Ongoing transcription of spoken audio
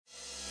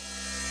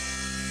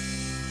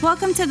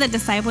Welcome to the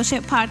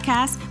Discipleship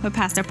Podcast with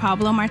Pastor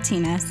Pablo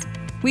Martinez.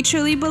 We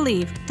truly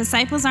believe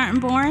disciples aren't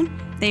born,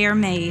 they are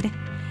made.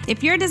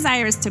 If your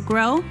desire is to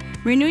grow,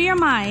 renew your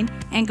mind,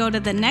 and go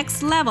to the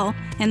next level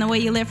in the way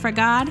you live for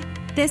God,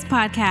 this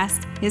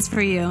podcast is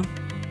for you.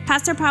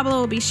 Pastor Pablo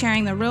will be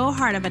sharing the real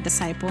heart of a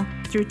disciple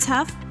through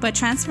tough but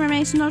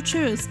transformational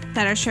truths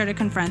that are sure to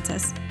confront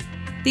us.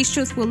 These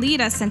truths will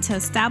lead us into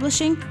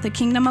establishing the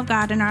kingdom of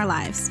God in our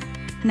lives.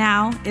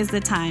 Now is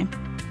the time.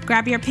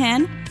 Grab your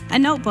pen, a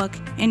notebook,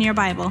 and your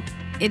Bible.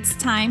 It's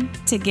time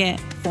to get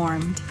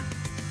formed.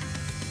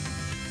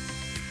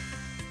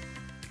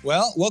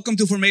 Well, welcome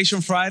to Formation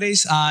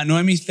Fridays.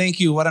 Noemi, thank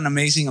you. What an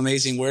amazing,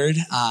 amazing word.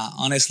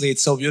 Honestly,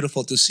 it's so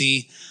beautiful to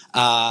see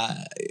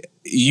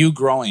you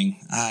growing.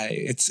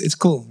 It's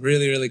cool.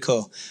 Really, really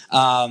cool.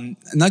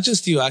 Not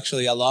just you,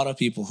 actually, a lot of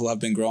people who have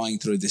been growing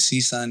through this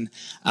season.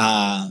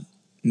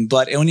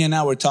 But Eonia and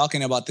I were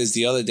talking about this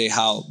the other day,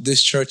 how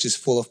this church is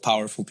full of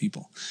powerful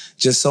people.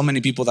 Just so many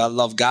people that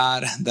love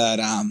God,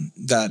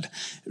 that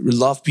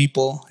love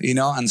people, you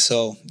know. And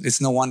so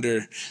it's no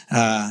wonder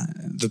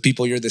the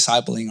people you're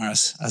discipling are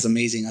as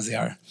amazing as they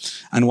are.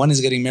 And one is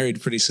getting married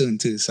pretty soon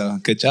too. So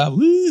good job.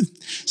 Woo!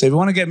 So if you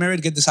want to get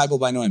married, get discipled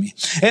by Noemi.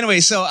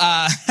 Anyway, so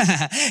I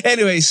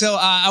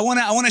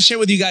want to share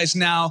with you guys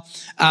now.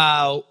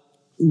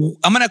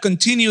 I'm going to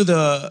continue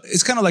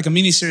it's kind of like a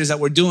mini series that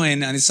we're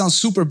doing, and it sounds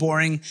super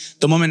boring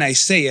the moment I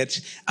say it,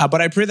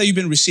 but I pray that you've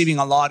been receiving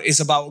a lot. It's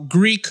about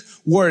Greek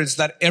words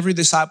that every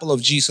disciple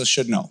of Jesus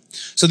should know.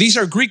 So these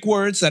are Greek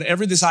words that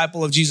every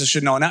disciple of Jesus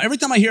should know. Now, every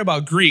time I hear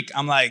about Greek,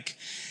 I'm like,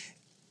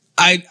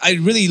 I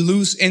really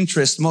lose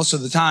interest most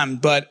of the time,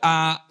 but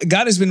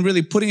God has been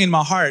really putting in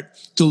my heart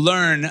to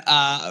learn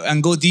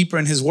and go deeper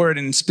in His Word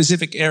in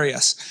specific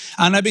areas.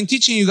 And I've been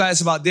teaching you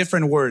guys about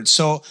different words.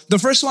 So the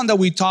first one that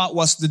we taught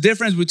was the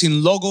difference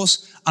between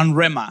logos and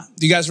rhema.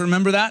 Do you guys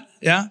remember that?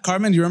 Yeah?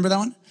 Carmen, do you remember that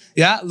one?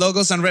 Yeah,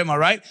 logos and rhema,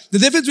 right? The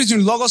difference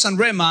between logos and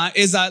rhema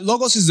is that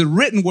logos is the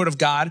written word of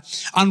God,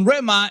 and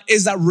rhema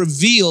is that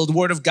revealed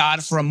word of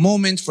God for a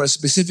moment, for a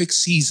specific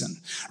season,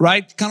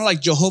 right? Kind of like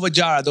Jehovah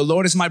Jireh, the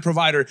Lord is my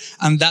provider,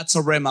 and that's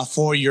a rhema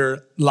for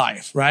your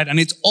life, right? And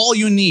it's all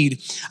you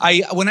need.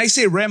 When I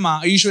say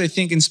rhema, I usually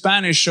think in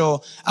Spanish,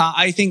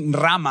 I think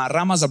rama.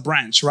 Rama's a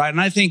branch, right?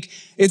 And I think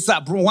it's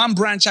that one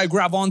branch I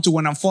grab onto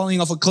when I'm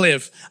falling off a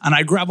cliff, and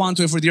I grab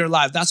onto it for dear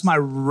life. That's my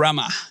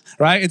rhema,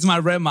 right? It's my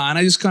rhema, and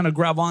I just kind of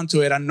grab onto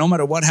it, and no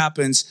matter what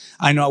happens,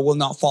 I know I will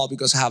not fall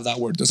because I have that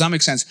word. Does that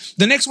make sense?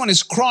 The next one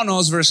is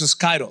chronos versus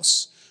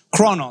kairos.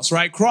 Chronos,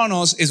 right?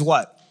 Chronos is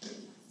what?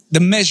 The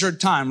measured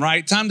time,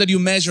 right? Time that you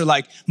measure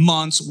like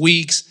months,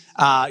 weeks,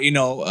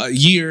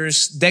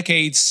 years,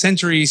 decades,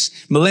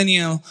 centuries,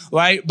 millennia,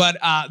 right? But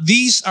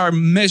these are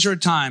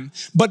measured time.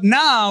 But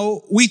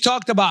now we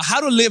talked about how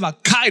to live a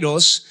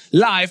kairos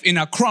life in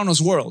a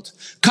chronos world.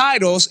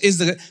 Kairos is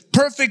the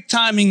perfect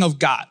timing of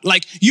God.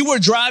 Like you were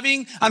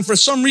driving and for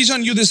some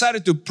reason you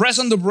decided to press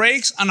on the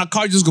brakes and a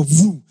car just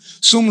goes, whoo,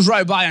 zooms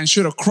right by and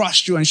should have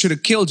crushed you and should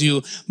have killed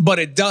you, but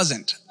it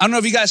doesn't. I don't know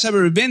if you guys have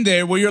ever been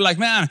there where you're like,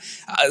 man,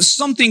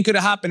 something could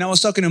have happened. I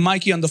was talking to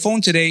Mikey on the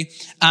phone today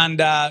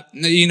and,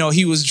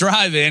 he was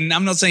driving.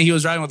 I'm not saying he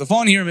was driving with the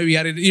phone here. Maybe he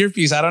had an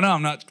earpiece. I don't know.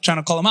 I'm not trying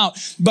to call him out.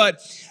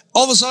 But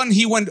all of a sudden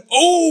he went,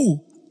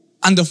 oh,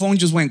 and the phone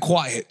just went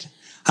quiet.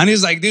 And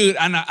he's like, dude,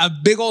 and a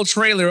big old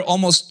trailer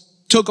almost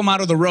took him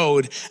out of the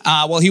road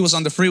while he was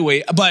on the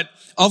freeway. But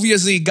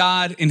obviously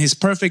God, in His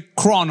perfect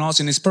chronos,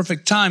 in His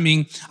perfect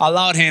timing,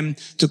 allowed him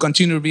to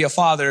continue to be a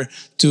father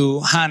to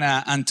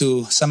Hannah and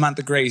to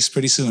Samantha Grace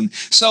pretty soon.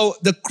 So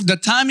the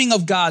timing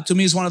of God to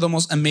me is one of the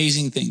most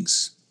amazing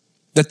things.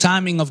 The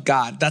timing of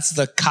God, that's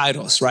the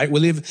kairos, right? We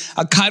live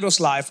a kairos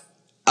life,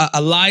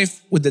 a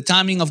life with the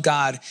timing of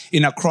God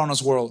in a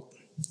chronos world.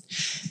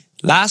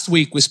 Last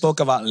week, we spoke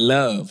about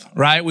love,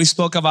 right? We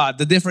spoke about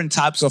the different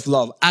types of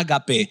love.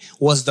 Agape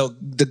was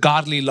the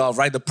godly love,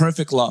 right? The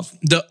perfect love,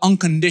 the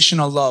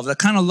unconditional love, the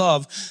kind of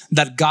love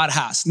that God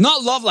has.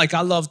 Not love like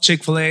I love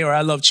Chick-fil-A or I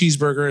love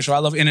cheeseburgers or I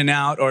love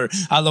In-N-Out or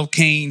I love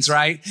Cane's,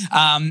 right?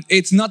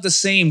 It's not the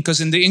same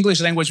because in the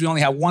English language, we only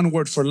have one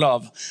word for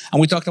love.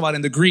 And we talked about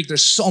in the Greek,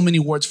 there's so many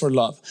words for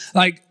love.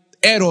 Like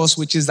eros,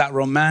 which is that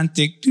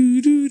romantic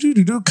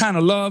kind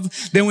of love.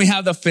 Then we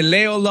have the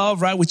phileo love,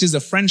 right? Which is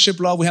the friendship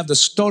love. We have the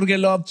storge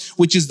love,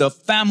 which is the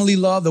family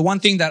love. The one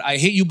thing that I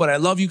hate you, but I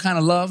love you kind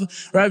of love,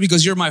 right?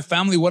 Because you're my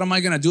family. What am I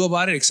going to do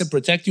about it except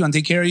protect you and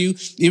take care of you?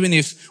 Even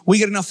if we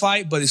get in a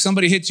fight, but if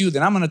somebody hits you,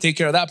 then I'm going to take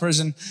care of that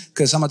person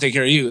because I'm going to take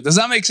care of you. Does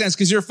that make sense?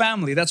 Because you're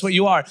family. That's what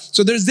you are.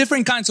 So there's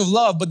different kinds of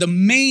love, but the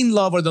main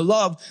love or the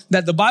love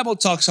that the Bible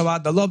talks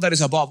about, the love that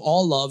is above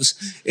all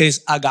loves,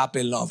 is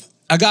agape love.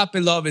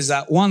 Agape love is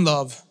that one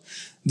love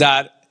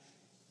that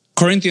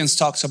Corinthians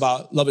talks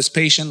about. Love is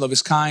patient, love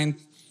is kind.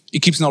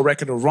 It keeps no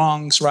record of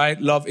wrongs, right?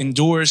 Love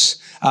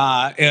endures.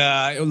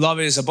 Love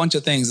is a bunch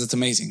of things that's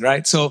amazing,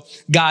 right? So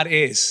God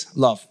is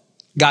love.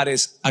 God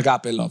is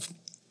agape love.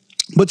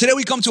 But today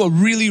we come to a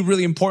really,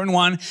 really important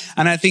one.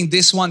 And I think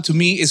this one to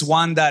me is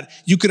one that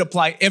you could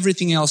apply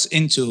everything else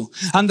into.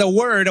 And the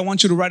word, I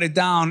want you to write it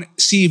down,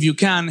 see if you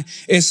can,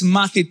 is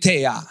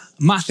matheteia.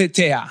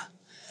 Matheteia.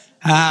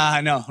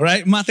 I know,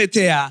 right?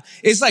 Matheteia.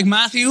 It's like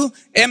Matthew,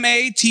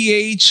 M-A-T-H-I-T-E-I-A,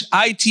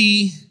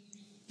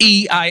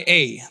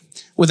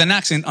 with an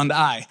accent on the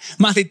I.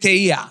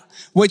 Matheteia,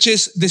 which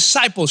is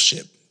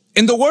discipleship.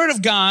 In the word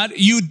of God,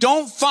 you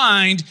don't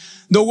find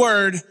the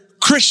word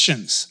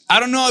Christians. I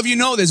don't know if you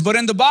know this, but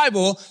in the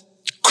Bible,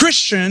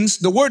 Christians,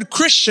 the word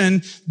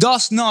Christian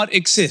does not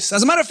exist.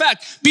 As a matter of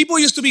fact, people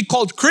used to be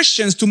called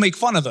Christians to make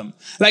fun of them.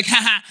 Like,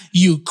 haha,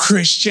 you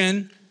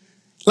Christian.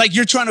 Like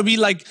you're trying to be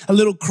like a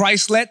little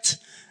Christlet.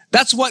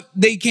 That's what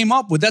they came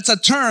up with. That's a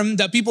term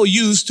that people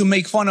use to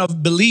make fun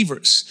of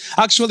believers.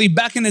 Actually,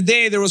 back in the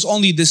day, there was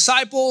only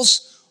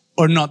disciples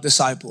or not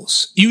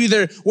disciples. You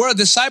either were a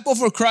disciple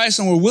for Christ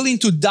and were willing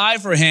to die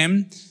for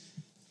him,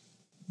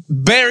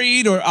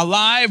 buried or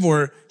alive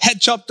or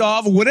head chopped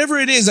off, whatever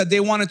it is that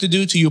they wanted to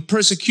do to you,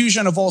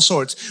 persecution of all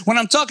sorts. When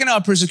I'm talking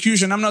about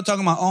persecution, I'm not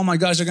talking about, oh my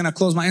gosh, they're going to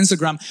close my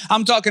Instagram.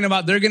 I'm talking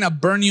about they're going to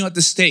burn you at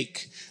the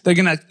stake. They're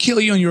going to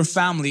kill you and your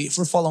family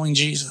for following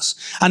Jesus.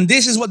 And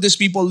this is what these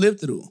people lived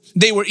through.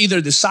 They were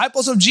either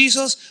disciples of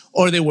Jesus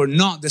or they were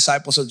not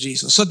disciples of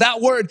Jesus. So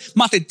that word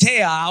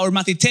matheteia or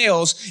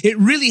matheteos, it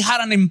really had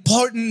an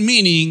important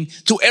meaning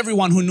to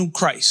everyone who knew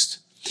Christ.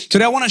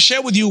 Today I want to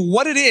share with you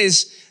what it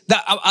is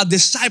that a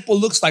disciple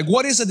looks like.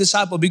 What is a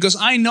disciple? Because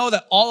I know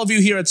that all of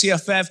you here at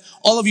CFF,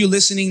 all of you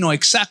listening know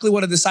exactly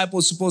what a disciple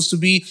is supposed to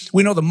be.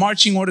 We know the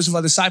marching orders of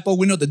a disciple.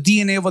 We know the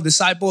DNA of a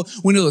disciple.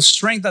 We know the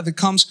strength that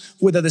comes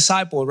with a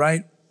disciple,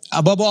 right?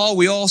 Above all,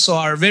 we also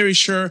are very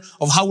sure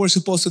of how we're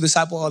supposed to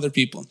disciple other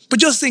people. But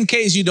just in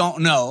case you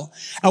don't know,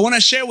 I want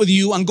to share with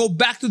you and go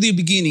back to the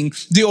beginning,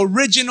 the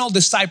original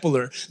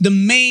discipler, the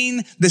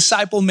main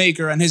disciple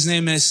maker, and his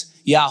name is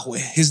Yahweh.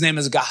 His name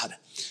is God.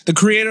 The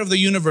creator of the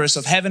universe,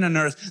 of heaven and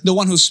earth, the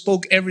one who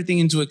spoke everything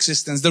into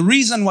existence. The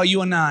reason why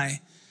you and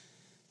I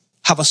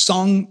have a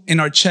song in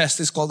our chest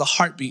is called a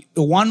heartbeat.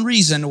 The one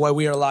reason why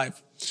we are alive.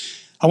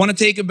 I want to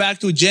take it back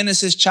to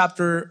Genesis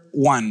chapter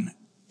 1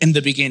 in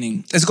the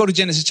beginning. Let's go to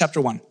Genesis chapter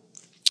 1.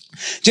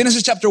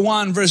 Genesis chapter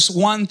 1, verse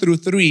 1 through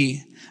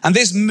 3. And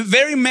this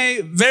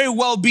may very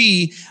well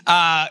be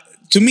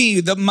to me,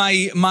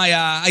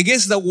 I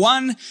guess the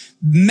one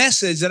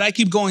message that I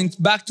keep going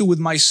back to with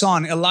my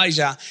son,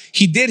 Elijah,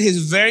 he did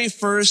his very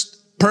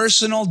first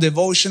personal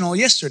devotional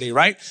yesterday,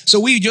 right? So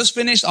we just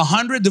finished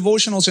 100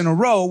 devotionals in a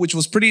row, which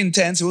was pretty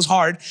intense. It was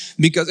hard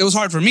because it was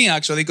hard for me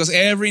actually, because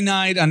every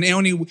night and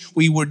only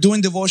we were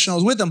doing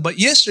devotionals with him. But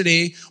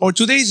yesterday or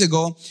 2 days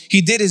ago,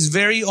 he did his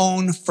very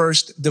own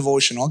first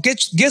devotional.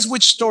 Guess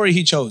which story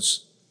he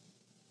chose?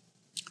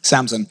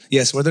 Samson,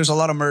 yes, where there's a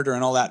lot of murder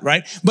and all that,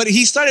 right? But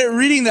he started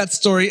reading that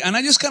story and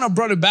I just kind of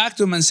brought it back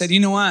to him and said, you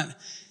know what?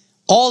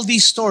 All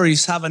these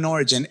stories have an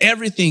origin.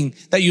 Everything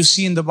that you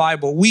see in the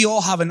Bible, we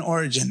all have an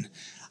origin.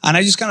 And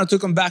I just kind of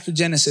took him back to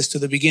Genesis, to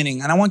the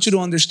beginning. And I want you to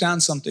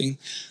understand something,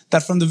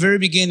 that from the very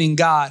beginning,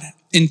 God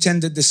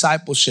intended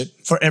discipleship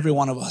for every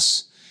one of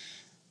us.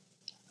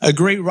 A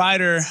great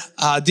writer,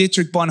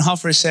 Dietrich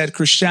Bonhoeffer, said,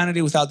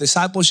 Christianity without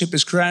discipleship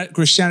is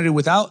Christianity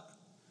without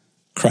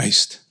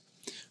Christ.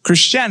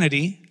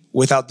 Christianity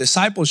without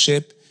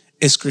discipleship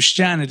is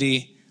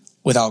Christianity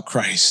without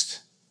Christ.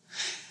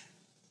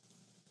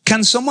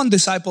 Can someone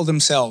disciple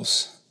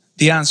themselves?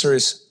 The answer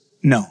is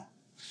no.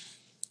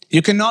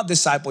 You cannot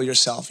disciple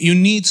yourself. You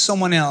need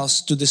someone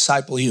else to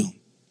disciple you.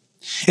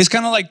 It's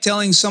kind of like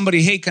telling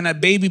somebody, hey, can a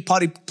baby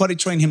potty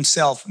train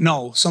himself?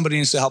 No, somebody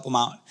needs to help him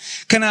out.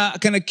 Can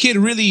a kid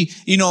really,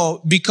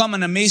 become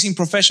an amazing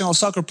professional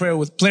soccer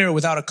player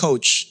without a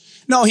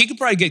coach? No, he could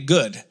probably get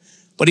good,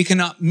 but he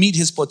cannot meet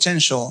his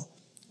potential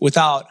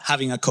without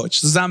having a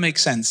coach. Does that make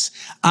sense?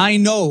 I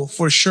know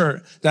for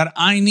sure that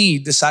I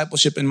need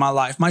discipleship in my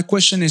life. My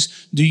question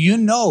is, do you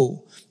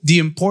know the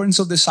importance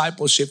of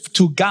discipleship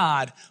to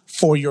God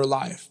for your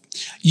life?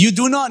 You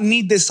do not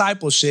need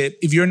discipleship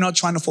if you're not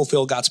trying to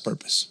fulfill God's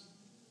purpose.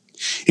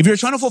 If you're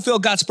trying to fulfill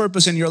God's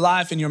purpose in your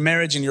life, in your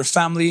marriage, in your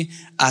family,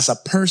 as a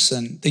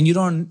person, then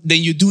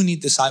you do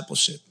need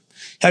discipleship.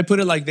 I put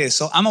it like this.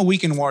 So I'm a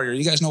weekend warrior.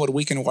 You guys know what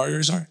weekend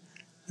warriors are?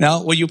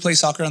 No, when you play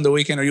soccer on the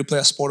weekend or you play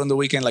a sport on the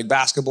weekend like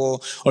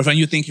basketball, or when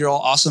you think you're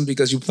all awesome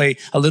because you play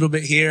a little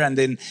bit here and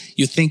then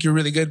you think you're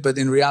really good, but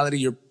in reality,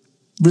 you're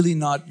really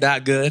not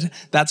that good.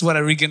 That's what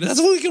weekend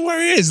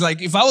warrior is. Like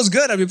if I was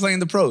good, I'd be playing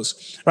the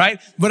pros, right?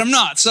 But I'm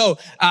not. So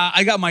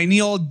I got my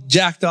knee all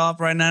jacked up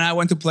right now. I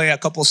went to play a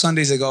couple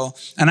Sundays ago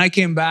and I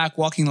came back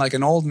walking like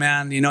an old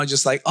man,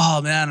 just like,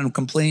 oh man, I'm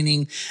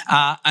complaining.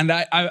 And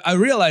I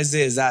realized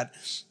is that,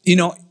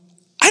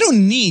 I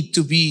don't need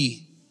to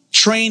be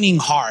training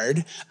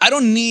hard. I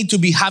don't need to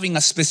be having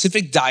a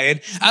specific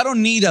diet. I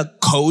don't need a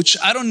coach.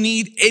 I don't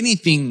need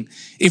anything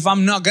if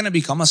I'm not going to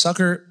become a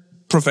soccer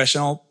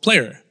professional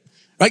player.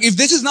 Like if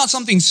this is not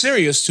something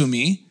serious to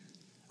me,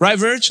 right,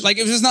 Verge? Like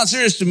if it's not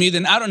serious to me,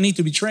 then I don't need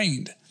to be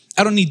trained.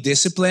 I don't need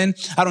discipline.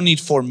 I don't need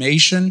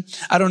formation.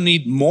 I don't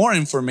need more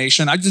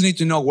information. I just need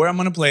to know where I'm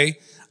going to play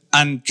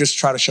and just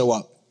try to show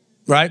up.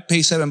 right? Pay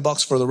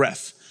 $7 for the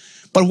ref.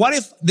 But what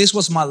if this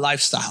was my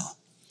lifestyle?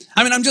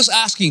 I mean, I'm just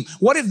asking,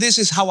 what if this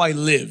is how I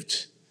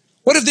lived?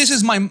 What if this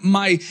is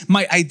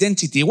my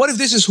identity? What if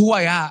this is who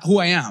I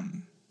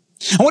am?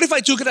 And what if I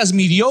took it as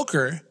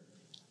mediocre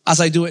as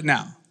I do it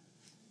now?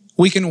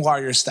 Weekend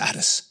warrior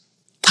status.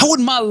 How would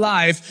my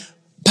life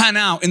pan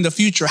out in the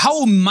future? How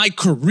would my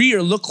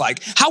career look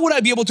like? How would I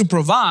be able to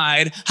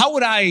provide? How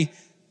would I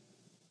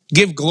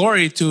give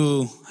glory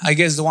to, I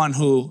guess, the one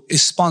who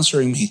is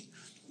sponsoring me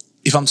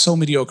if I'm so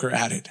mediocre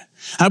at it?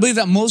 And I believe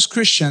that most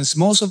Christians,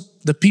 most of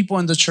the people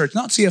in the church,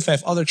 not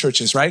CFF, other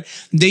churches, right?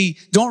 They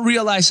don't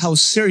realize how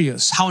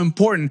serious, how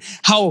important,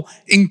 how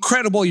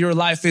incredible your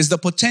life is, the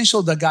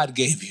potential that God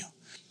gave you.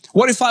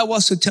 What if I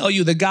was to tell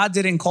you that God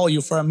didn't call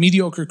you for a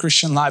mediocre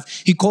Christian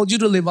life? He called you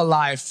to live a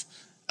life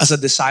as a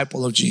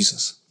disciple of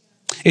Jesus.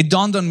 It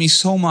dawned on me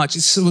so much.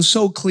 It was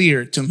so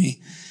clear to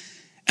me.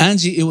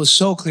 Angie, it was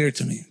so clear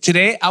to me.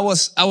 Today, I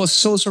was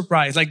so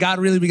surprised. Like God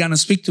really began to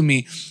speak to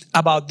me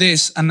about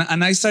this. And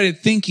I started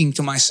thinking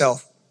to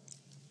myself,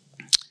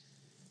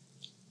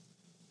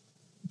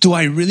 do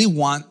I really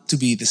want to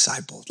be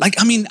discipled? Like,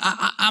 I mean,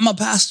 I'm a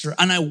pastor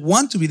and I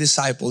want to be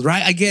discipled,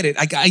 right? I get it.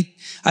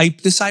 I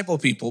disciple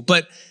people,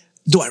 but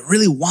do I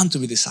really want to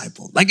be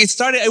discipled? Like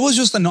it was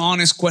just an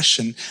honest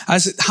question. I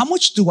said, how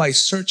much do I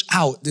search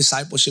out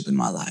discipleship in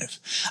my life?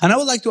 And I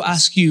would like to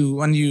ask you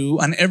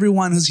and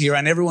everyone who's here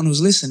and everyone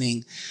who's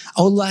listening,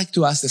 I would like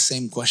to ask the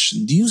same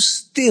question. Do you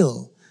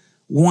still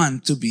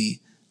want to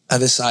be a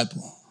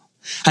disciple?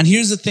 And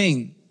here's the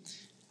thing.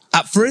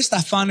 At first,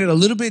 I found it a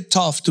little bit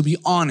tough to be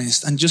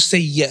honest and just say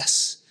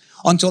yes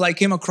until I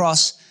came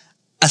across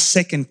a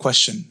second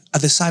question. A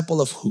disciple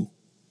of who?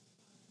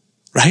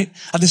 Right?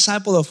 A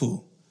disciple of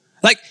who?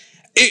 Like,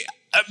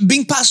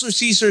 being Pastor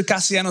Cesar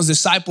Castellanos'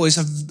 disciple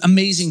is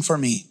amazing for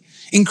me.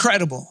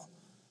 Incredible.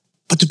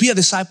 But to be a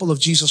disciple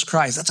of Jesus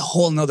Christ, that's a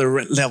whole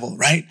nother level,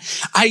 right?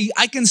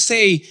 I can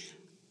say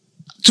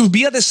to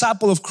be a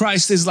disciple of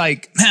Christ is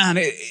like, man,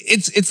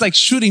 it's like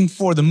shooting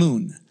for the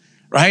moon,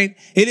 right?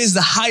 It is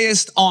the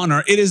highest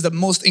honor. It is the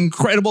most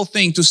incredible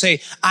thing to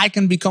say, I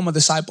can become a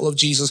disciple of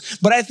Jesus.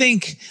 But I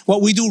think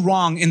what we do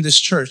wrong in this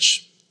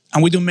church,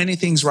 and we do many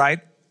things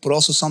right, but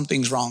also some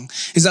things wrong,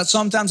 is that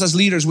sometimes as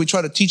leaders, we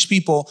try to teach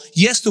people,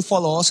 yes, to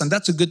follow us, and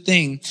that's a good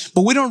thing,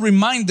 but we don't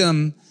remind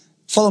them,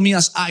 follow me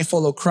as I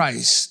follow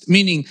Christ.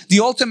 Meaning the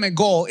ultimate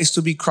goal is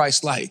to be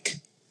Christ-like.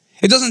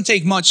 It doesn't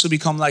take much to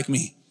become like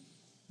me.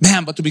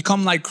 Man, but to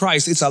become like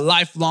Christ, it's a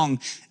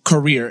lifelong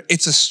career.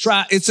 It's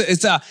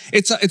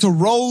a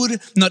road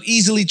not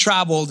easily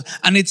traveled,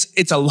 and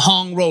it's a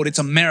long road. It's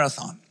a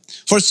marathon.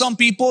 For some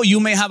people, you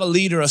may have a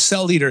leader, a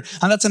cell leader,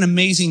 and that's an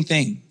amazing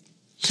thing.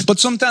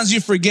 But sometimes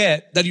you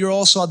forget that you're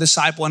also a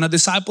disciple and a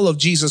disciple of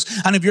Jesus.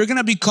 And if you're going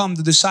to become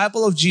the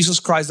disciple of Jesus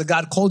Christ that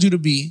God called you to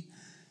be,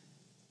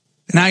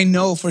 and I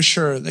know for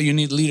sure that you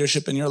need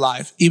leadership in your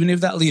life, even if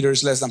that leader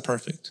is less than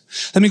perfect.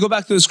 Let me go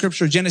back to the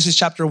scripture, Genesis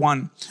chapter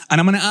 1. And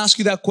I'm going to ask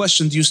you that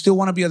question. Do you still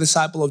want to be a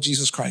disciple of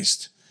Jesus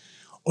Christ?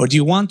 Or do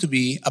you want to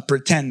be a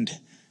pretend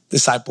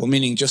disciple,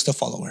 meaning just a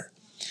follower?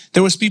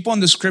 There was people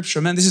in the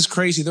scripture, man, this is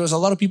crazy. There was a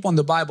lot of people in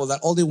the Bible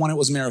that all they wanted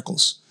was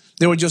miracles.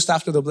 They were just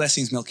after the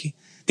blessings, Milky.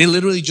 They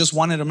literally just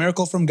wanted a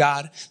miracle from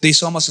God. They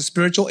saw him as a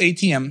spiritual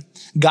ATM.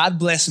 God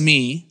bless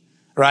me,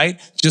 right?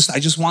 I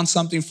just want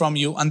something from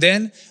you. And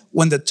then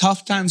when the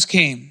tough times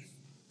came,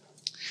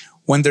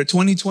 when their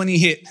 2020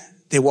 hit,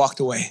 they walked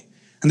away.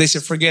 And they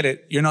said, forget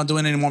it. You're not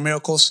doing any more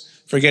miracles.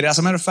 Forget it. As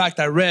a matter of fact,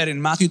 I read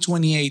in Matthew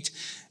 28,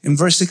 in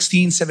verse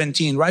 16,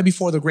 17, right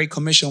before the Great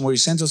Commission where he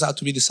sent us out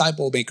to be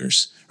disciple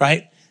makers,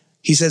 right?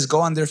 He says, go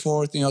on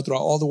therefore, throughout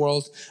all the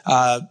world,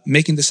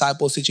 making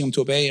disciples, teaching them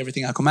to obey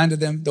everything I commanded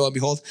them. Though,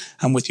 behold,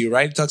 I'm with you,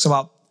 right? It talks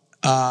about,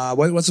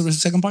 what's the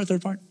second part,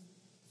 third part?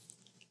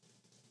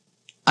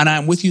 And I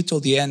am with you till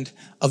the end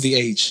of the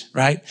age,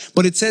 right?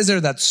 But it says there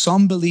that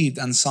some believed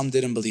and some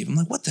didn't believe. I'm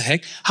like, what the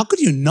heck? How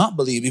could you not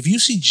believe if you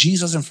see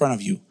Jesus in front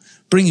of you,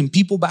 bringing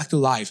people back to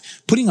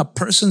life, putting a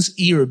person's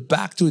ear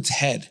back to its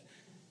head?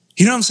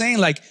 You know what I'm saying?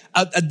 Like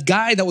a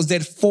guy that was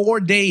dead 4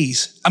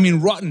 days,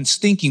 rotten,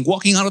 stinking,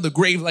 walking out of the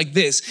grave like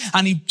this,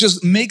 and he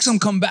just makes him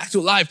come back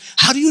to life.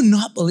 How do you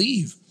not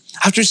believe?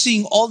 After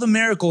seeing all the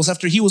miracles,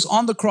 after he was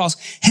on the cross,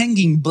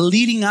 hanging,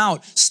 bleeding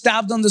out,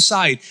 stabbed on the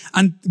side,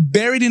 and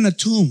buried in a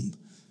tomb.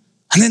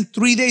 And then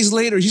 3 days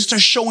later, he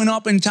starts showing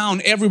up in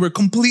town everywhere,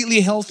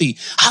 completely healthy.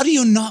 How do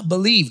you not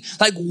believe?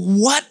 Like,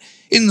 what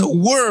in the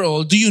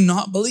world do you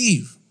not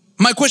believe?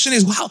 My question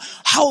is, wow,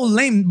 how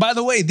lame. By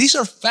the way, these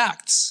are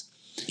facts.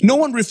 No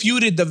one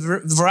refuted the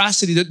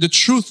veracity, the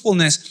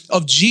truthfulness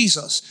of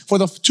Jesus for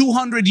the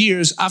 200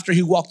 years after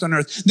he walked on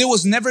earth. There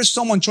was never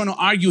someone trying to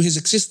argue his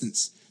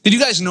existence. Did you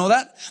guys know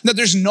that? That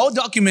there's no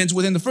documents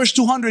within the first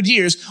 200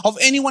 years of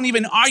anyone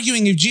even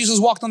arguing if Jesus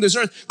walked on this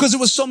earth because there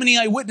was so many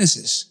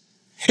eyewitnesses.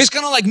 It's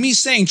kind of like me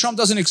saying Trump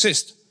doesn't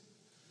exist.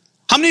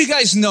 How many of you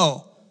guys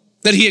know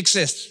that he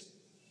exists?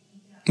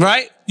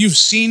 Right? You've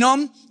seen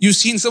him. You've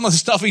seen some of the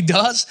stuff he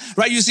does.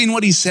 Right? You've seen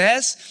what he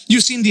says.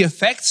 You've seen the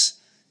effects.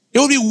 It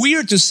would be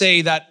weird to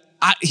say that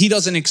he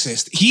doesn't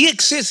exist. He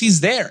exists.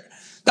 He's there.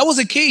 That was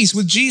the case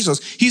with Jesus.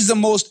 He's the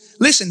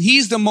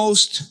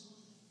most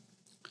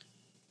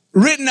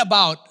written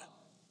about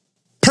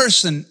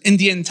person in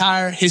the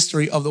entire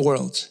history of the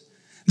world.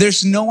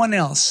 There's no one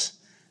else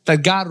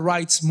that God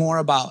writes more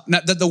about,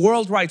 that the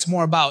world writes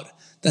more about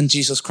than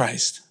Jesus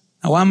Christ.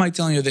 Now, why am I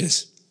telling you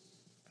this?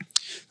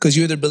 Because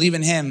you either believe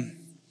in him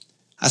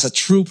as a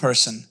true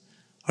person,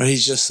 or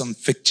he's just some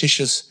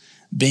fictitious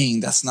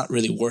being that's not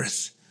really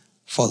worth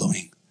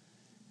following.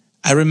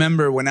 I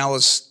remember when I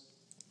was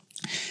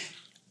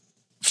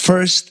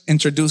first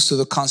introduced to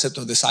the concept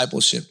of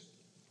discipleship,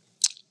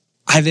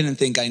 I didn't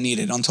think I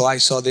needed it until I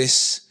saw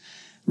this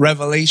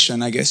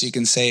revelation, I guess you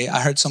can say.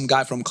 I heard some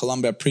guy from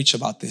Colombia preach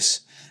about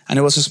this. And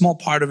it was a small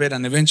part of it.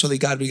 And eventually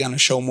God began to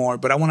show more.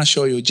 But I want to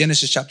show you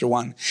Genesis chapter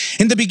 1.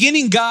 In the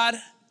beginning, God...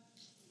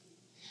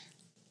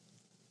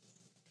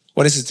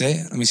 What does it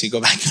say? Let me see.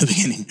 Go back to the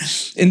beginning.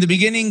 In the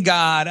beginning,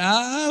 God...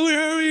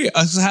 where are we? I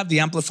also have the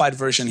Amplified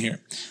version here.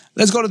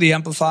 Let's go to the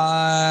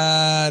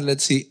Amplified.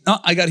 Let's see. Oh,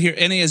 I got here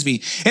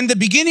NASB. In the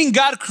beginning,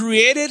 God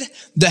created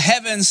the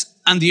heavens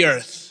and the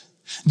earth.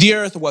 The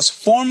earth was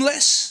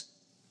formless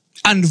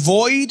and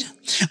void,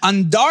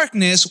 and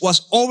darkness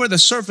was over the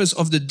surface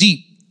of the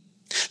deep.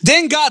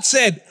 Then God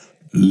said,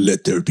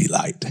 "Let there be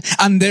light."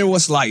 And there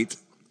was light.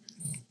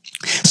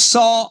 He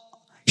saw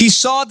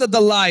that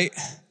the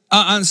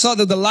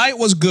light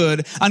was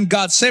good, and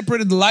God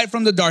separated the light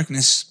from the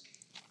darkness.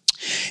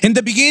 In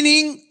the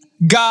beginning,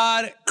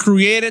 God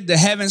created the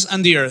heavens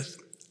and the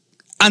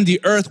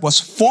earth was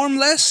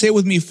formless. Say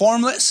with me,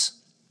 formless.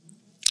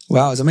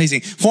 Wow, it's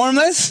amazing.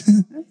 Formless.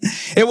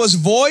 It was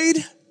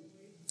void,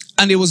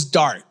 and it was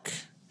dark.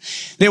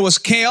 There was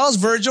chaos,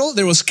 Virgil.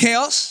 There was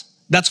chaos.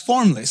 That's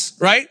formless,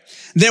 right?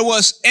 There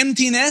was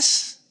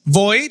emptiness,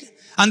 void,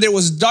 and there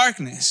was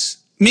darkness,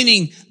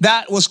 meaning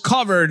that was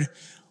covered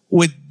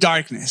with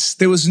darkness.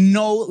 There was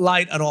no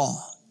light at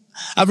all.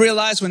 I've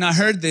realized when I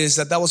heard this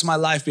that was my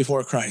life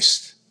before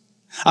Christ.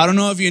 I don't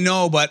know if you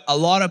know, but a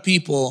lot of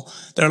people,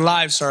 their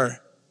lives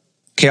are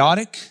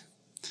chaotic.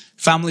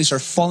 Families are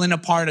falling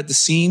apart at the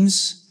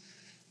seams.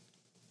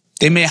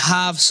 They may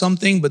have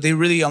something, but they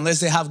really, unless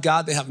they have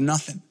God, they have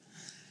nothing.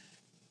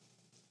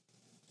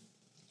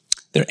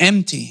 They're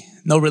empty,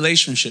 no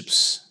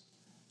relationships.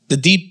 The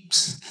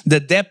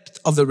depth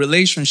of the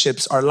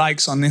relationships are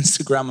likes on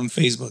Instagram and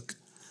Facebook.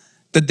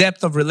 The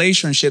depth of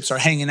relationships are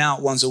hanging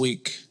out once a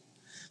week.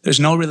 There's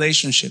no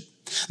relationship.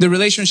 The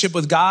relationship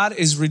with God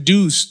is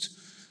reduced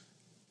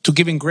to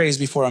giving grace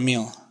before a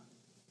meal.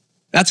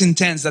 That's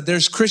intense, that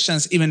there's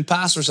Christians, even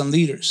pastors and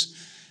leaders.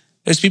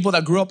 There's people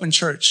that grew up in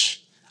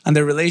church and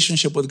their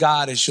relationship with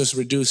God is just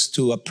reduced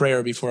to a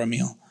prayer before a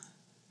meal.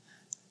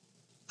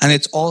 And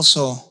it's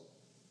also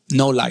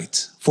no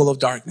light, full of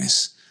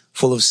darkness,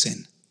 full of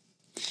sin.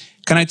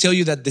 Can I tell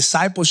you that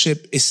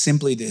discipleship is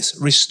simply this: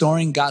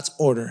 restoring God's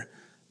order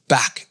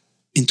back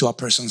into a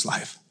person's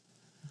life.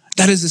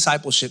 That is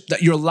discipleship,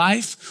 that your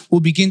life will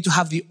begin to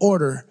have the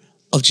order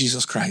of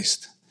Jesus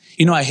Christ.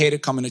 You know, I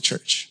hated coming to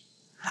church.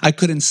 I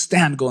couldn't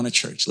stand going to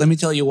church. Let me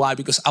tell you why,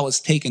 because I was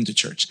taken to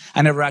church.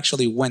 I never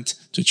actually went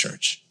to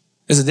church.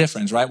 There's a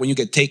difference, right? When you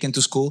get taken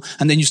to school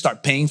and then you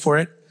start paying for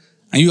it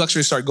and you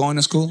actually start going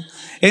to school.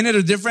 Isn't it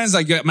a difference?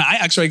 Like, I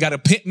actually got to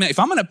pay. If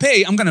I'm going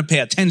to pay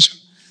attention,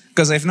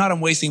 because if not,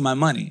 I'm wasting my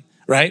money,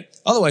 right?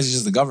 Otherwise, it's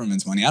just the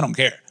government's money. I don't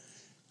care.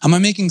 Am I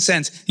making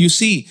sense? You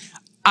see,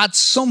 at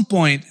some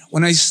point,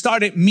 when I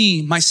started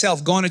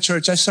myself going to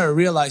church, I started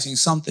realizing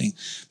something.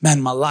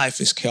 Man, my life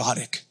is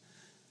chaotic.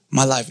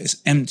 My life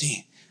is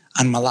empty.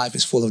 And my life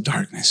is full of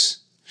darkness.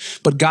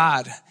 But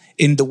God,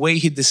 in the way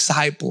he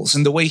disciples,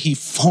 in the way he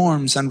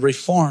forms and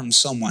reforms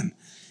someone,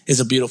 is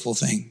a beautiful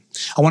thing.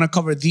 I want to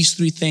cover these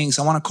three things.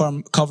 I want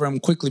to cover them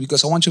quickly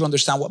because I want you to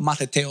understand what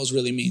matheteos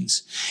really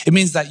means. It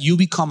means that you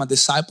become a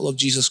disciple of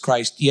Jesus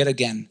Christ yet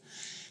again.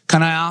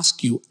 Can I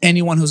ask you,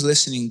 anyone who's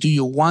listening, do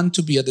you want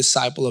to be a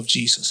disciple of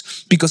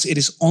Jesus? Because it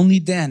is only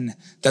then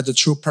that the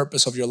true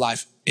purpose of your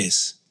life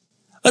is.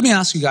 Let me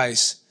ask you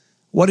guys,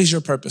 what is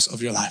your purpose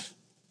of your life?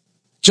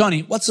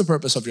 Johnny, what's the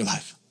purpose of your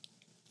life?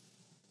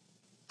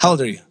 How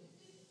old are you?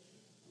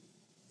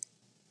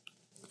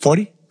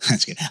 40?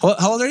 That's good.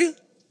 How old are you?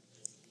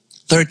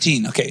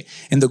 13. Okay.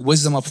 In the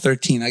wisdom of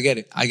 13, I get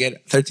it.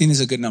 13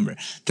 is a good number.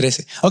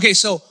 13. Okay,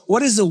 so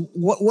what is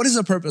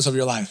the purpose of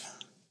your life?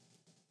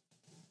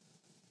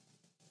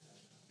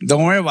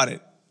 Don't worry about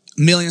it.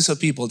 Millions of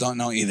people don't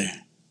know either.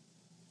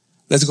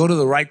 Let's go to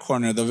the right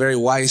corner, the very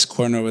wise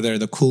corner over there,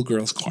 the cool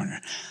girls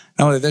corner.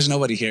 No, there's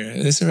nobody here.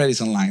 This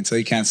already's online, so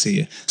you can't see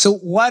you. So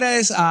what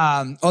is,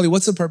 Oli,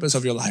 what's the purpose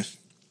of your life?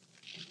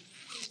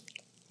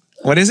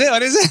 What is it?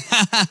 What is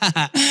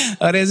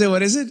it?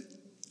 What is it?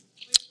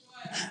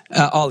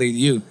 Oli,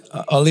 you.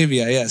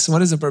 Olivia, yes.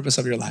 What is the purpose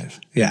of your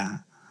life? Yeah.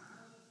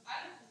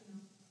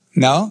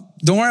 No?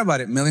 Don't worry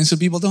about it. Millions of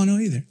people don't know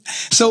either.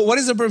 So what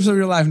is the purpose of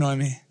your life,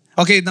 Noemi?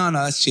 Okay, no,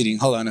 that's cheating.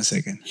 Hold on a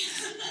second.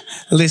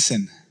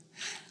 Listen,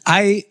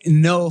 I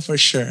know for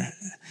sure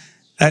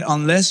that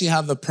unless you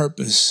have the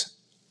purpose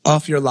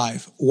of your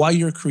life, why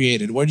you're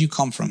created, where do you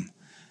come from?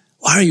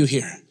 Why are you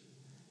here?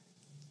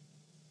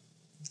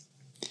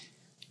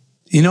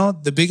 You know,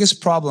 the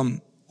biggest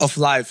problem of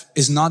life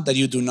is not that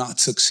you do not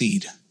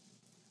succeed,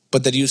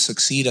 but that you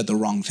succeed at the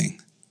wrong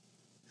thing.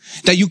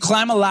 That you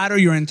climb a ladder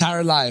your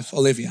entire life,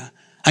 Olivia,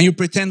 and you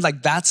pretend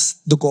like that's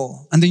the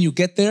goal. And then you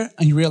get there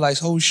and you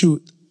realize, oh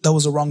shoot, that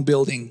was the wrong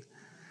building.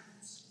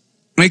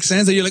 Makes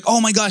sense? That you're like, oh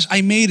my gosh,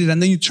 I made it.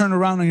 And then you turn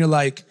around and you're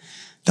like,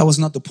 that was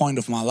not the point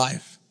of my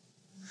life.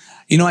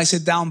 You know, I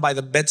sit down by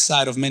the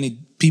bedside of many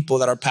people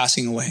that are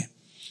passing away.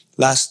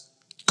 Last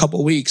couple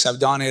of weeks, I've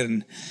done it,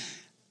 and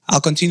I'll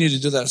continue to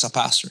do that as a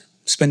pastor.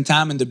 Spend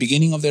time in the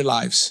beginning of their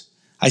lives.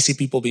 I see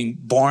people being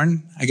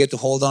born. I get to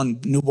hold on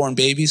newborn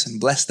babies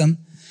and bless them.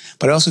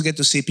 But I also get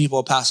to see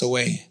people pass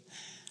away.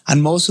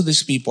 And most of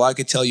these people, I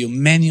could tell you,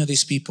 many of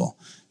these people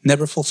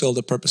never fulfilled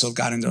the purpose of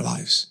God in their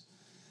lives.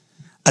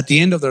 At the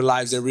end of their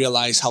lives, they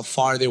realized how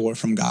far they were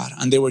from God.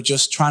 And they were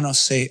just trying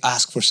to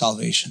ask for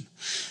salvation.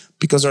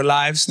 Because their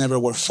lives never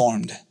were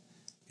formed.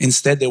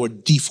 Instead, they were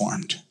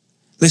deformed.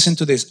 Listen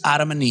to this.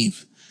 Adam and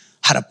Eve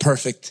had a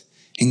perfect,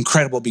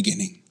 incredible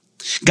beginning.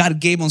 God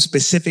gave them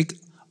specific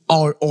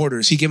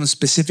orders. He gave them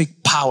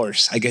specific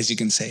powers, I guess you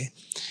can say.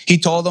 He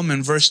told them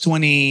in verse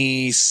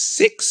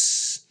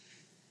 26,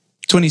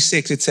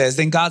 it says,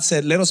 then God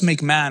said, let us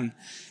make man,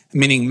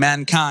 meaning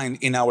mankind,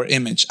 in our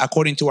image,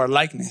 according to our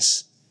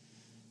likeness.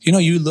 You know,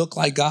 you look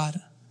like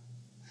God.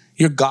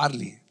 You're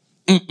godly.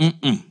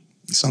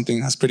 Something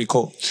that's pretty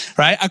cool,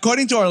 right?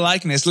 According to our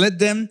likeness, let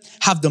them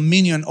have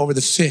dominion over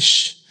the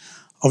fish,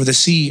 over the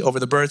sea, over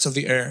the birds of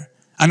the air,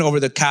 and over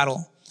the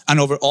cattle, and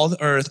over all the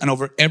earth, and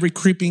over every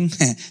creeping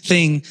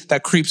thing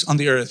that creeps on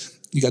the earth.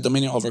 You got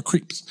dominion over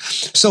creeps.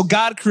 So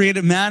God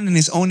created man in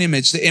his own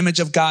image. The image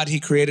of God, he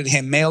created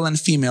him. Male and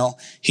female,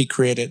 he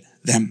created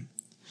them.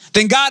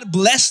 Then God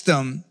blessed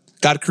them.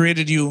 God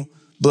created you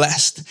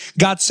blessed.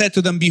 God said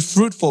to them, be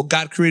fruitful.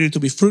 God created you to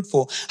be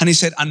fruitful. And he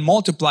said, and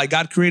multiply.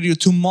 God created you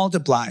to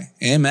multiply.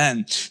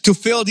 Amen. To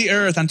fill the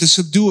earth and to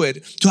subdue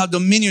it, to have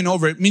dominion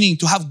over it, meaning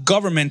to have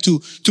government, to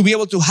be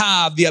able to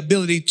have the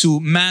ability to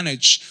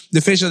manage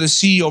the fish of the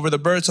sea, over the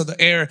birds of the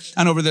air,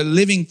 and over the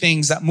living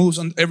things that moves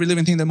on, every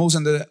living thing that moves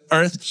on the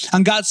earth.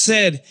 And God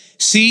said,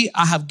 see,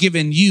 I have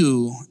given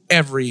you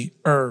every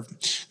herb.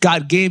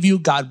 God gave you,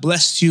 God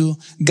blessed you,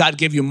 God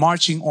gave you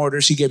marching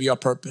orders, he gave you a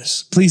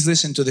purpose. Please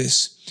listen to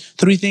this.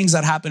 3 things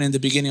that happened in the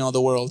beginning of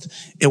the world.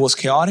 It was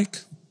chaotic,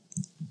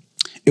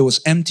 it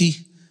was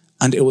empty,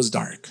 and it was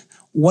dark.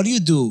 What do you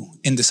do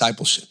in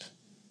discipleship?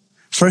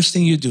 First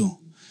thing you do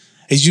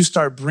is you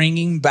start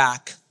bringing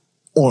back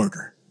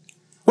order.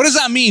 What does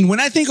that mean? When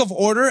I think of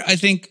order, I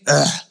think,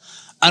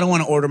 I don't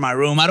want to order my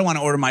room. I don't want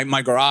to order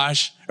my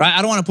garage, right?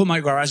 I don't want to put my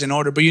garage in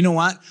order. But you know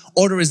what?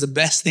 Order is the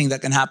best thing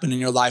that can happen in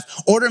your life.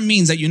 Order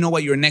means that you know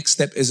what your next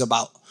step is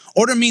about.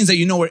 Order means that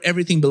you know where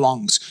everything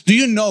belongs. Do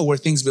you know where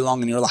things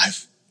belong in your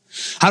life?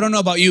 I don't know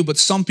about you, but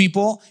some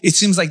people, it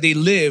seems like they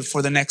live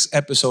for the next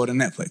episode of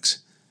Netflix.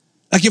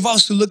 Like if I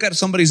was to look at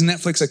somebody's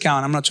Netflix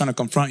account, I'm not trying to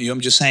confront you. I'm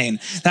just saying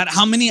that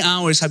how many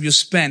hours have you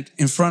spent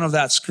in front of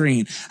that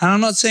screen? And I'm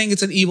not saying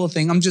it's an evil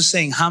thing. I'm just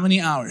saying how many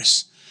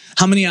hours?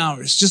 How many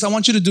hours? Just I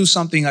want you to do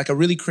something like a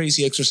really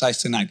crazy exercise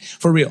tonight.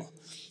 For real.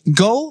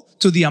 Go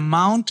to the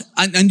amount,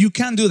 and you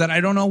can do that. I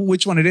don't know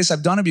which one it is.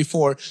 I've done it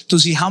before to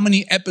see how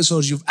many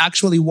episodes you've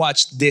actually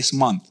watched this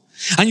month.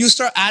 And you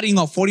start adding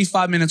up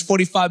 45 minutes,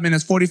 45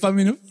 minutes, 45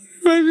 minutes,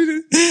 45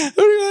 minutes,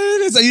 45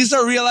 minutes. And you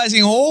start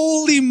realizing,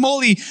 holy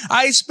moly,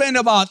 I spend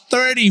about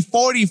 30,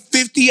 40,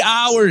 50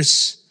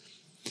 hours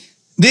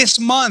this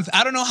month.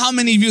 I don't know how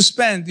many of you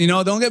spent,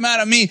 don't get mad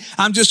at me.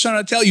 I'm just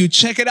trying to tell you,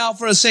 check it out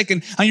for a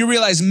second. And you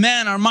realize,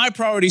 man, are my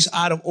priorities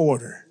out of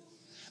order?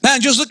 Man,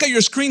 just look at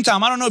your screen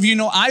time. I don't know if you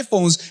know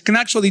iPhones can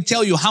actually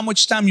tell you how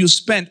much time you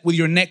spent with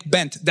your neck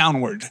bent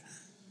downward.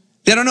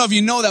 I don't know if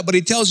you know that, but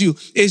it tells you,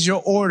 is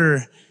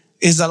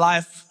the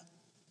life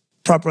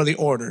properly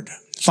ordered?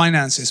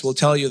 Finances will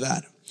tell you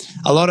that.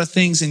 A lot of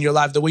things in your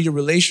life, the way your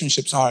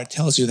relationships are,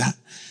 tells you that.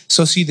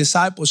 So see,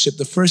 discipleship,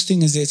 the first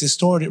thing is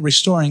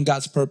restoring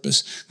God's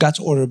purpose, God's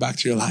order back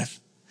to your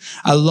life.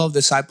 I love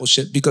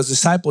discipleship because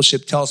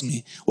discipleship tells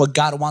me what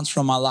God wants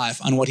from my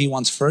life and what he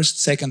wants first,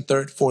 second,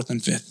 third, fourth,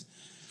 and fifth.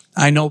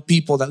 I know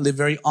people that live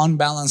very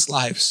unbalanced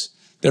lives.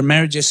 Their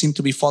marriages seem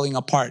to be falling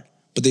apart,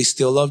 but they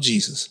still love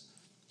Jesus.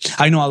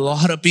 I know a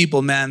lot of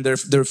people, man, their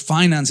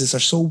finances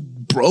are so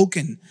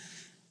broken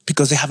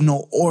because they have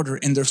no order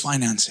in their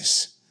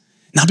finances.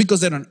 Not because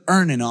they don't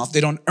earn enough.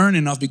 They don't earn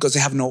enough because they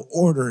have no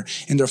order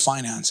in their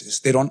finances.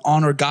 They don't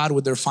honor God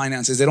with their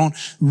finances. They don't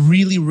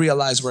really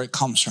realize where it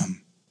comes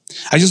from.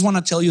 I just want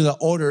to tell you that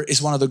order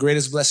is one of the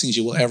greatest blessings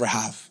you will ever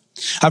have.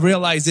 I've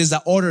realized this,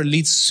 that order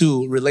leads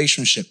to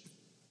relationship.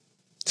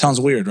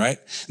 Sounds weird, right?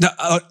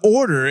 The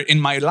order in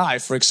my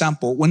life, for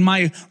example, when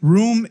my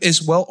room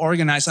is well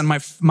organized and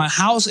my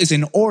house is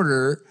in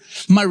order,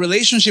 my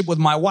relationship with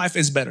my wife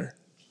is better.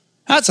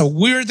 That's a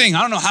weird thing.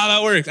 I don't know how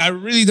that works. I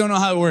really don't know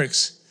how it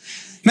works.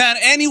 Man,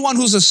 anyone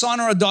who's a son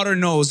or a daughter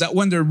knows that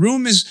when their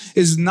room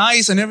is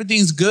nice and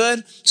everything's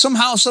good,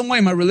 somehow, some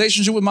way, my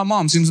relationship with my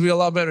mom seems to be a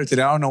lot better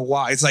today. I don't know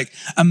why. It's like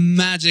a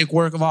magic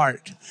work of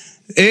art.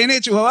 Ain't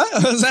it?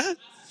 What was that?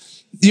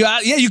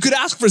 You could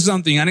ask for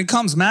something and it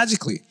comes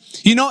magically.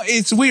 You know,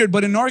 it's weird,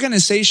 but in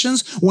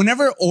organizations,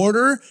 whenever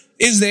order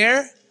is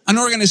there, an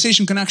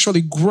organization can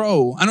actually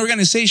grow. An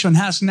organization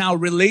has now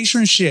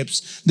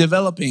relationships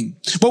developing.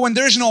 But when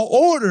there's no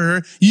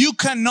order, you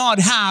cannot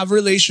have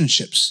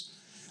relationships.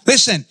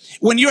 Listen,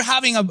 when you're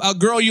having a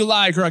girl you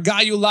like or a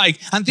guy you like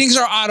and things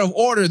are out of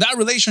order, that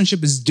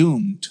relationship is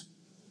doomed.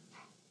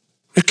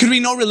 There could be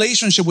no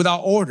relationship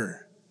without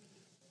order.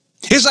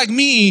 It's like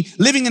me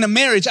living in a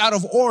marriage out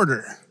of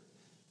order.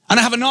 And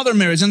I have another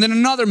marriage and then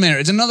another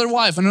marriage, another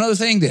wife and another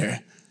thing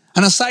there.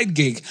 And a side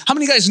gig. How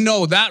many guys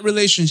know that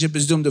relationship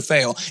is doomed to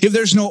fail? If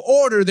there's no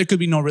order, there could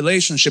be no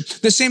relationship.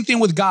 The same thing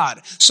with God.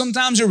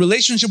 Sometimes your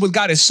relationship with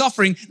God is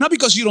suffering, not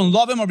because you don't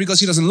love him or because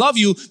he doesn't love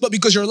you, but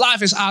because your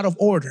life is out of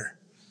order.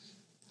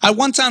 I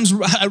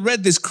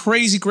read this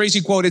crazy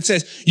quote. It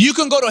says, you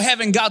can go to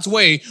heaven God's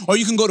way, or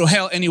you can go to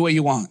hell any way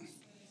you want.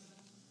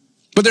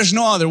 But there's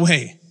no other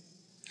way.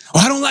 Oh,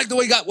 I don't like the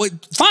way God, well,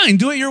 fine,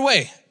 do it your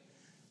way.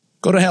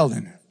 Go to hell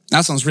then.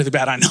 That sounds really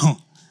bad, I know.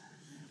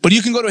 But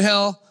you can go to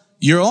hell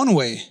your own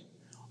way,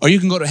 or you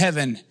can go to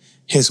heaven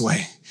his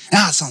way.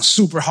 That sounds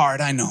super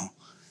hard, I know.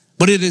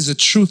 But it is the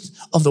truth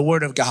of the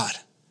word of God.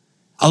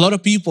 A lot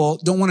of people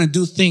don't want to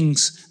do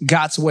things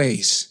God's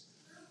ways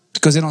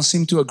because they don't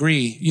seem to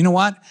agree. You know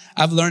what?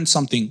 I've learned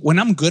something. When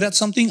I'm good at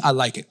something, I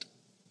like it.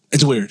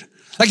 It's weird.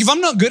 Like if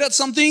I'm not good at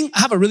something,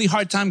 I have a really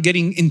hard time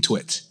getting into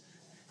it.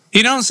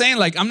 You know what I'm saying?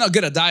 Like I'm not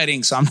good at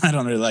dieting, so I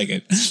don't really like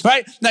it,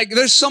 right? Like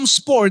there's some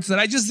sports that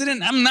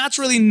I'm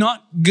naturally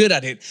not good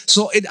at it.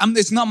 So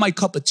it's not my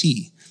cup of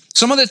tea.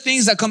 Some of the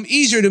things that come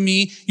easier to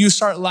me, you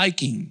start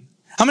liking.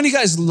 How many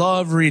guys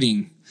love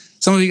reading?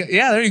 Some of you,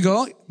 yeah, there you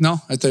go.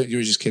 No, I thought you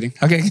were just kidding.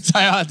 Okay,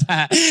 sorry about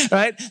that,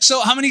 right? So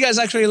how many guys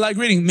actually like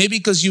reading? Maybe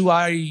because you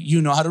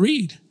know how to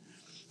read.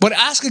 But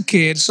ask a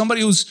kid,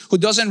 somebody who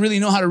doesn't really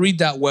know how to read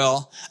that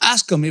well,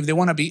 ask them if they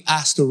want to be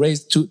asked to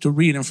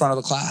read in front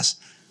of the class.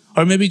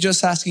 Or maybe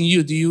just asking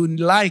you, do you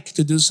like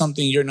to do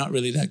something you're not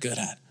really that good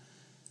at?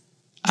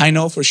 I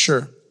know for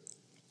sure,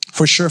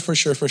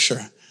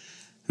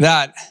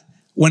 that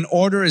when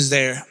order is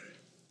there,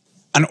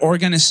 an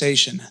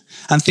organization,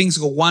 and things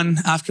go one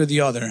after the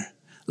other,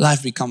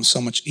 life becomes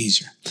so much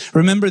easier.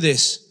 Remember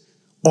this,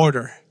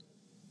 order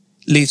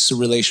leads to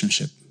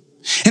relationship.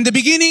 In the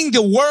beginning,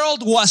 the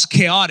world was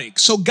chaotic.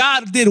 So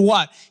God did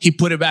what? He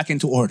put it back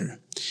into order.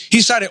 He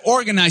started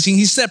organizing.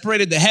 He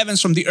separated the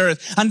heavens from the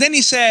earth. And then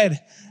he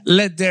said,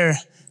 let there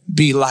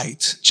be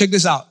light. Check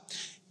this out.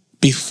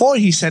 Before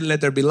he said, let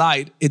there be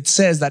light, it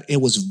says that it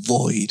was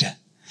void.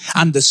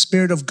 And the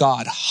Spirit of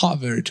God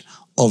hovered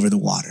over the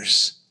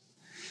waters.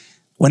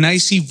 When I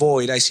see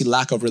void, I see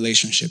lack of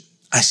relationship.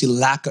 I see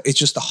it's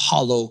just a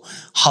hollow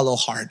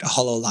heart, a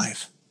hollow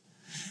life.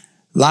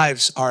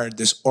 Lives are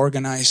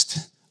disorganized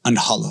and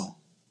hollow.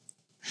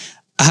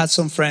 I had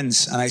some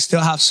friends, and I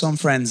still have some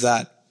friends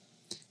that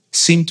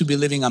seem to be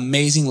living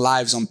amazing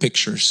lives on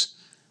pictures,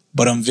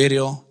 but on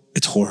video,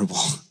 it's horrible.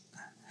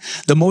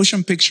 The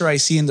motion picture I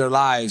see in their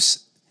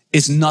lives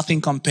is nothing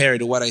compared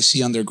to what I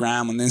see on their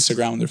gram, on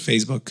Instagram, on their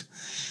Facebook.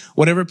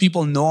 Whatever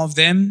people know of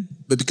them,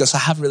 but because I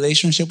have a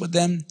relationship with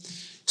them,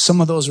 some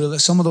of those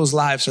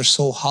lives are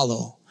so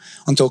hollow.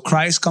 Until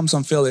Christ comes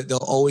and fill it, they'll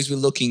always be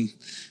looking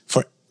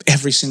for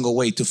every single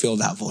way to fill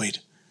that void.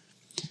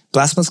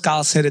 Blaise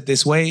Pascal said it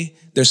this way: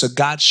 there's a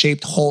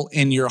God-shaped hole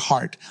in your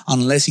heart.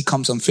 Unless he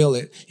comes and fill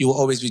it, you will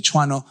always be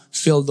trying to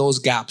fill those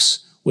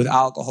gaps with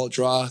alcohol,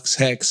 drugs,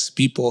 sex,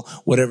 people,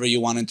 whatever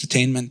you want,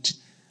 entertainment,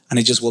 and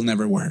it just will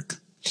never work.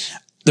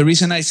 The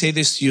reason I say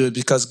this to you is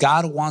because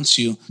God wants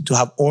you to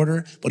have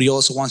order, but he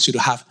also wants you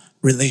to have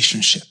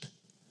relationship.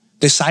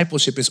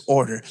 Discipleship is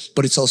order,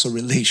 but it's also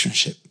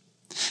relationship.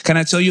 Can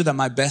I tell you that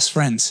my best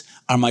friends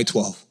are my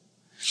 12?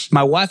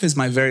 My wife is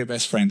my very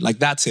best friend. Like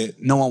that's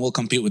it. No one will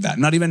compete with that.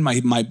 Not even my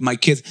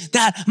kids.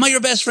 Dad, am I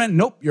your best friend?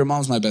 Nope, your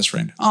mom's my best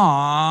friend.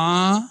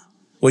 Aww.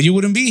 Well, you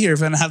wouldn't be here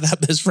if I didn't have that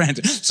best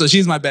friend. So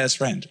she's my best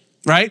friend,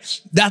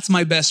 right? That's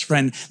my best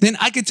friend. Then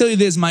I could tell you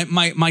this,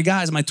 my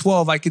guys, my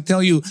 12, I could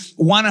tell you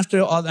one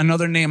after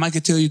another name. I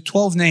could tell you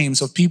 12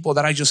 names of people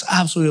that I just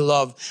absolutely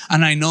love.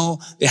 And I know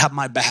they have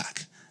my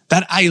back.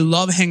 That I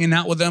love hanging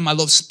out with them. I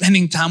love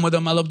spending time with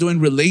them. I love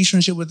doing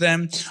relationship with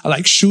them. I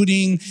like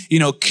shooting,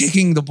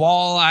 kicking the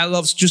ball. I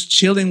love just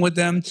chilling with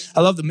them.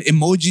 I love the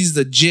emojis,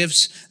 the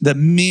GIFs, the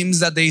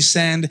memes that they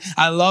send.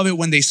 I love it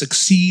when they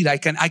succeed. I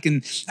can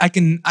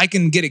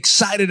get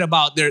excited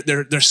about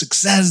their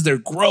success, their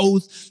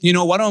growth.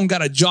 One of them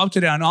got a job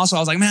today, and also I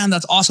was like, man,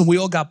 that's awesome. We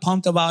all got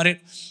pumped about it,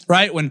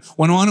 right? When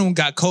one of them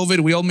got COVID,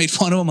 we all made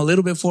fun of him a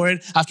little bit for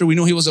it after we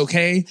knew he was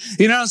okay.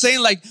 You know what I'm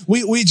saying? Like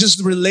we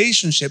just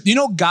relationship.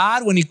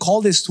 God, when he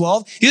called his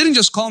 12, he didn't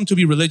just call them to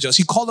be religious.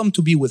 He called them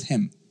to be with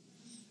him.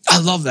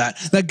 I love that.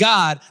 That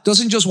God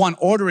doesn't just want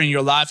order in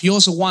your life. He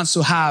also wants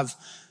to have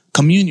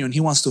communion. He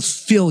wants to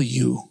fill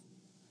you.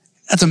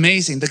 That's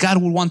amazing. That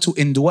God would want to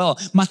indwell.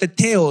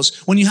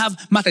 Matheteos, when you have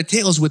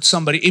matheteos with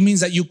somebody, it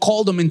means that you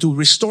call them into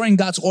restoring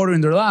God's order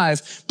in their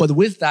life. But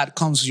with that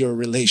comes your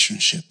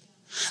relationship.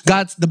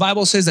 The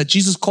Bible says that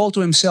Jesus called to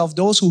himself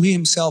those who he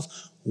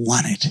himself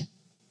wanted.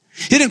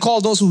 He didn't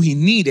call those who he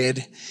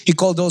needed. He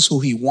called those who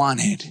he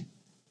wanted.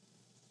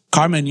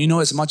 Carmen, you know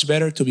it's much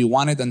better to be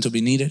wanted than to be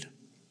needed.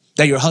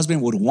 That your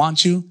husband would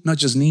want you, not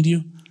just need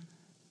you.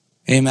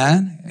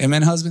 Amen?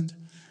 Amen, husband?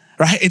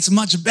 Right? It's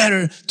much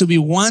better to be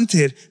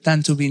wanted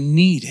than to be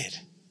needed.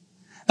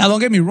 Now, don't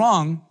get me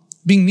wrong.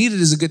 Being needed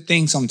is a good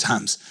thing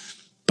sometimes.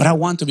 But I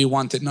want to be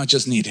wanted, not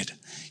just needed.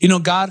 You know,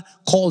 God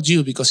called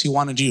you because he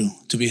wanted you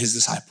to be his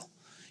disciple.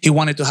 He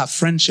wanted to have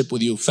friendship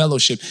with you,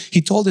 fellowship.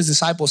 He told his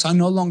disciples, I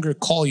no longer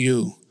call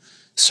you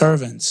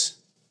servants.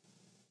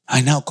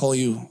 I now call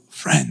you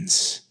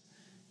friends.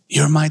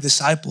 You're my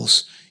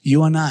disciples.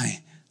 You and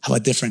I have a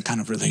different kind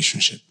of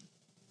relationship.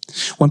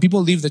 When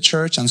people leave the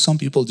church, and some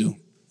people do,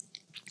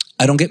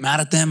 I don't get mad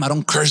at them. I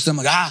don't curse them.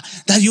 Like,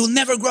 that you'll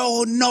never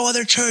grow. No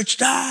other church.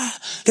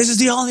 This is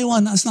the only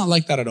one. It's not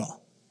like that at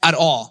all. At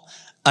all.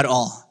 At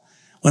all.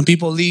 When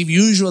people leave,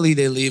 usually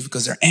they leave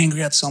because they're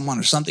angry at someone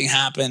or something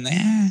happened.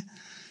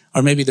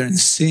 Or maybe they're in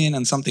sin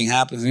and something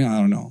happens. I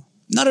don't know.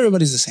 Not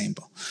everybody's the same.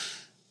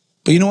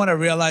 But you know what I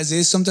realize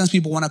is sometimes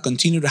people want to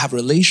continue to have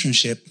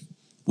relationship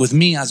with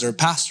me as their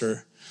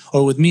pastor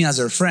or with me as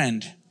their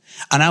friend.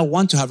 And I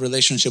want to have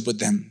relationship with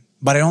them.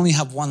 But I only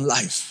have one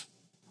life.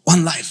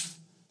 One life.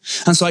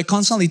 And so I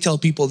constantly tell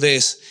people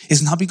this.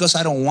 It's not because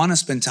I don't want to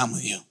spend time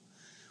with you.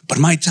 But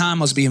my time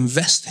must be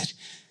invested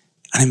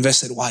and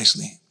invested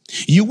wisely.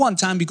 You want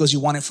time because you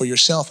want it for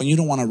yourself and you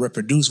don't want to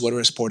reproduce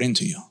whatever is poured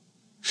into you.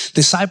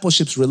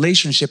 Discipleship's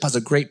relationship has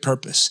a great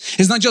purpose.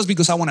 It's not just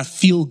because I want to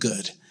feel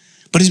good,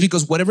 but it's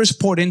because whatever is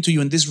poured into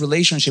you in this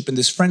relationship, in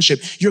this friendship,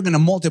 you're going to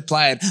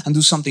multiply it and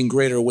do something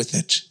greater with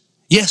it.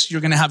 Yes,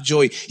 you're going to have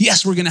joy.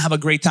 Yes, we're going to have a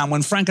great time.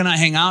 When Frank and I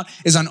hang out,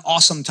 it's an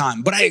awesome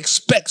time. But I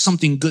expect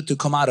something good to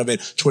come out of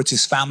it towards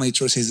his family,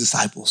 towards his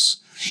disciples.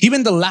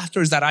 Even the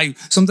laughter that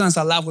sometimes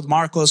I laugh with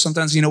Marcos,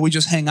 sometimes, we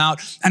just hang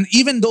out. And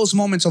even those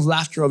moments of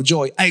laughter, of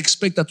joy, I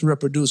expect that to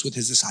reproduce with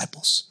his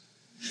disciples.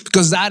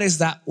 Because that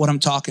is what I'm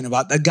talking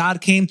about. That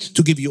God came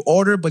to give you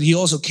order, but he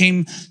also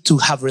came to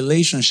have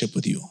relationship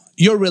with you.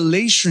 Your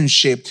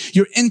relationship,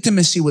 your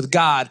intimacy with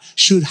God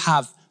should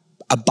have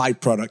a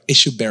byproduct. It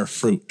should bear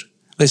fruit.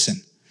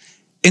 Listen,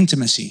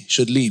 intimacy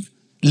should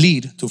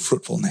lead to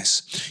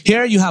fruitfulness.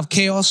 Here you have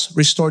chaos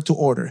restored to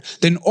order.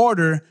 Then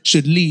order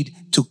should lead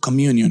to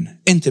communion,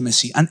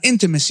 intimacy. And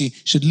intimacy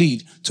should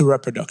lead to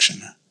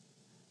reproduction.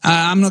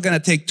 I'm not going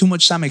to take too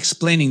much time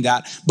explaining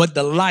that. But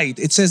the light,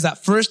 it says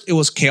that first it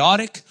was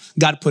chaotic.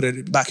 God put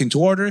it back into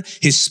order.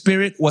 His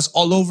spirit was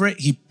all over it.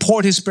 He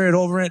poured his spirit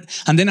over it.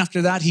 And then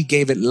after that, he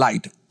gave it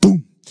light.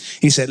 Boom.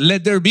 He said,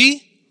 let there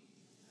be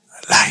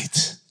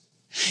light.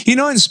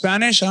 In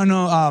Spanish, I don't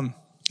know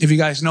if you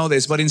guys know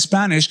this, but in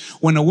Spanish,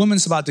 when a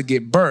woman's about to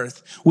give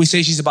birth, we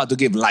say she's about to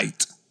give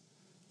light.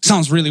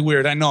 Sounds really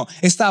weird, I know.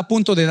 Está a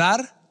punto de dar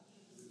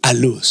a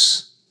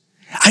luz.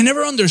 I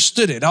never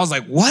understood it. I was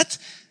like, what?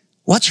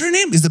 What's her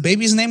name? Is the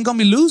baby's name going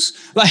to be Luz?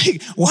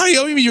 Like, why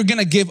you're going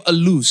to give a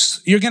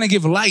luz? You're going to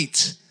give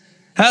light.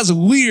 That's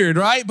weird,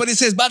 right? But it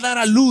says, va a dar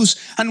a luz.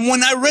 And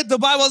when I read the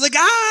Bible, I was like,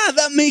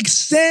 that makes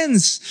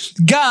sense.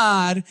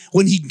 God,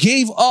 when he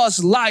gave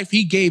us life,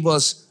 he gave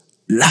us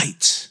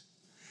light.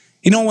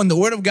 When the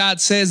word of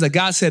God says that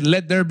God said,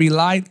 let there be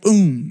light,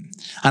 boom.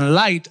 And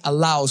light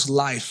allows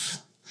life.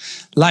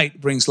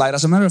 Light brings light.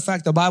 As a matter of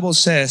fact, the Bible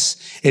says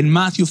in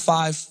Matthew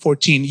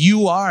 5:14,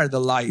 you are the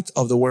light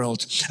of the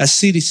world. A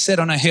city set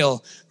on a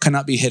hill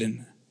cannot be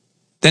hidden.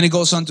 Then it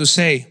goes on to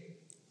say,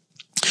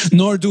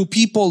 nor do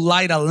people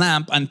light a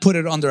lamp and put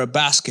it under a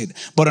basket,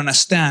 but on a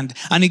stand,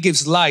 and it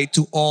gives light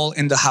to all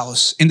in the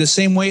house. In the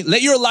same way,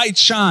 let your light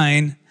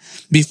shine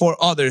before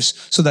others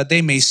so that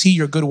they may see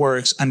your good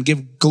works and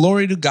give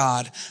glory to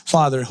God,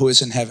 Father, who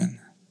is in heaven.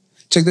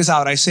 Check this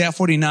out. Isaiah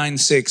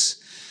 49:6.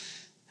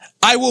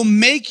 I will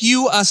make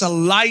you as a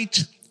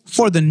light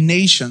for the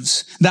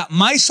nations, that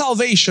my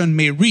salvation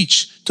may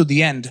reach to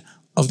the end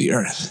of the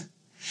earth.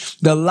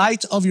 The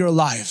light of your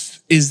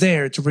life is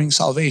there to bring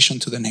salvation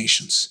to the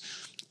nations,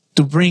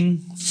 to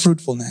bring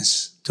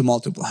fruitfulness, to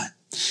multiply.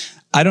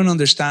 I don't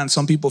understand.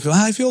 Some people feel,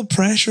 I feel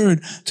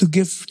pressured to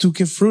give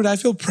fruit. I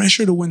feel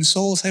pressure to win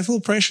souls. I feel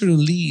pressure to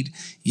lead.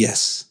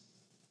 Yes.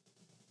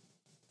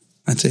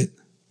 That's it.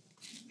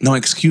 No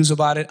excuse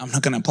about it. I'm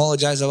not going to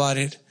apologize about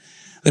it.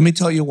 Let me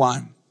tell you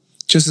why.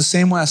 Just the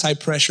same way as I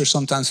pressure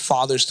sometimes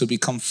fathers to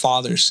become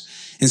fathers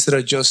instead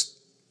of just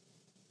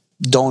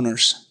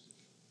donors.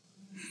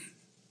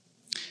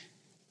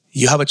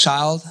 You have a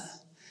child,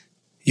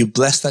 you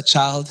bless that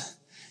child.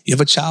 You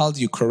have a child,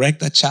 you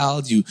correct that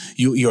child,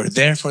 you're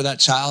there for that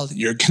child.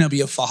 You're going to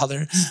be a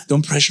father.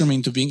 Don't pressure me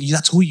into being,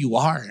 that's who you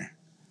are.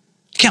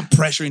 You can't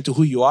pressure into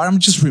who you are. I'm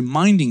just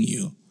reminding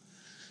you.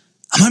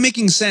 Am I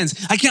making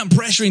sense? I can't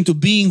pressure into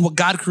being what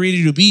God created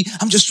you to be.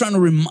 I'm just trying to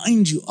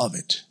remind you of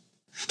it.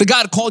 That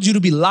God called you to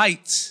be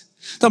light.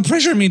 Don't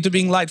pressure me into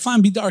being light.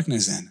 Fine, be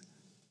darkness then.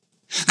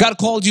 God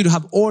called you to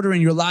have order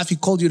in your life. He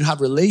called you to have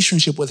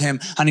relationship with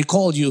him. And he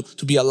called you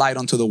to be a light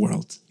unto the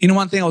world.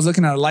 One thing, I was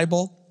looking at a light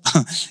bulb.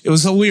 It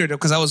was so weird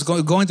because I was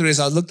going through this.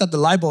 I looked at the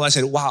light bulb. I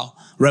said, wow,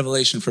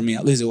 revelation for me.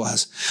 At least it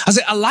was. I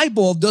said, a light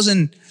bulb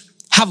doesn't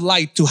have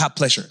light to have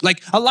pleasure.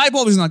 Like a light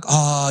bulb is like,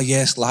 oh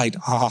yes, light.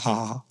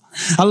 A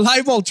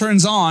light bulb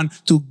turns on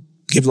to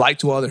give light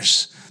to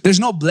others. There's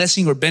no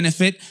blessing or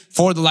benefit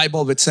for the light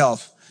bulb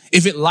itself.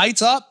 If it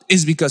lights up,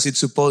 it's because it's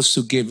supposed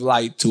to give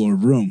light to a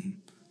room.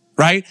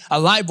 Right? A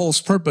light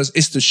bulb's purpose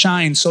is to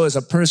shine, so as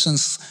a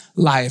person's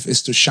life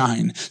is to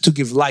shine, to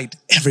give light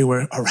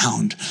everywhere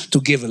around, to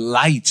give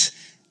light,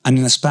 and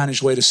in a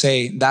Spanish way to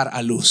say, dar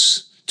a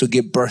luz, to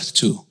give birth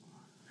to.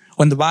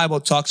 When the Bible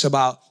talks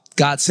about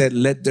God said,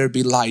 let there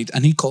be light,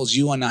 and he calls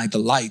you and I the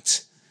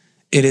light,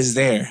 it is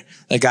there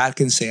that God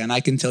can say, and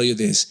I can tell you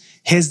this,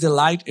 his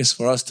delight is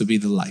for us to be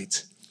the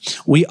light.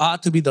 We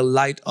ought to be the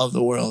light of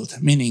the world,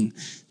 meaning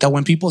that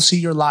when people see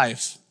your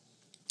life,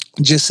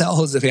 Giselle,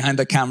 who's behind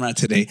the camera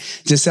today,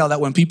 Giselle, that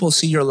when people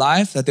see your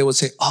life, that they would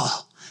say,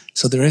 oh,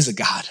 so there is a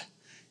God.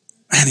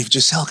 Man, if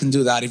Giselle can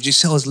do that, if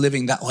Giselle is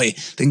living that way,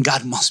 then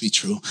God must be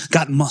true.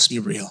 God must be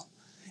real.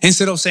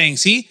 Instead of saying,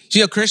 see,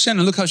 she's a Christian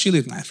and look how she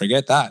lives. Nah,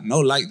 forget that. No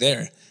light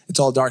there. It's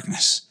all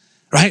darkness,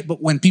 right?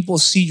 But when people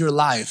see your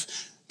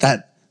life,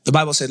 that the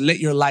Bible said, let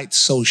your light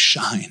so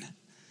shine,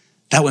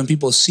 that when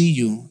people see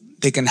you,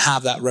 they can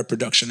have that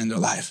reproduction in their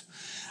life.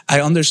 I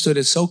understood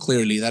it so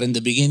clearly that in the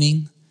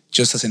beginning,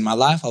 just as in my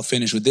life, I'll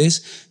finish with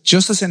this.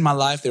 Just as in my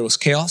life, there was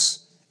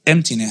chaos,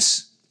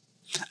 emptiness,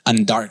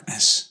 and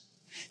darkness.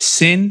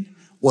 Sin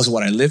was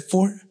what I lived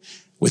for,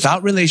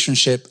 without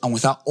relationship and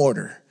without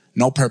order,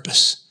 no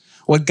purpose.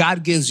 What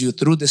God gives you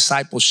through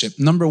discipleship,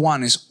 number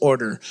one is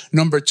order.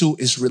 Number two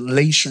is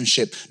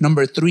relationship.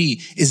 Number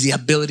three is the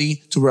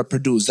ability to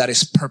reproduce. That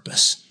is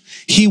purpose.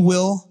 He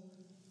will,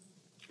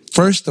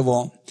 first of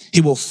all,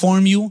 he will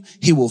form you,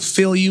 he will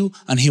fill you,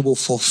 and he will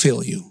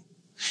fulfill you.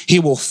 He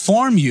will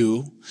form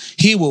you,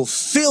 he will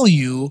fill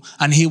you,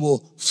 and he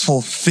will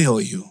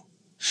fulfill you.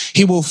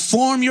 He will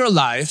form your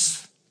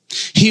life,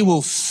 he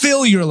will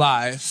fill your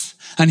life,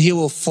 and he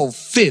will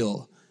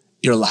fulfill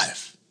your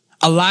life.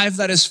 A life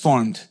that is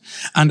formed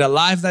and a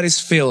life that is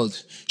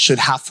filled should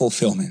have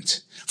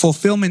fulfillment.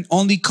 Fulfillment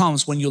only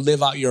comes when you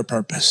live out your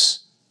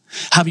purpose.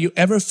 Have you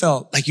ever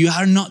felt like you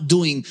are not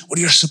doing what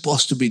you're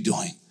supposed to be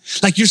doing?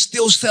 Like you're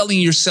still selling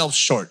yourself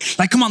short.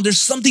 Like, come on,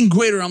 there's something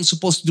greater I'm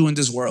supposed to do in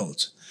this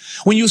world.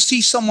 When you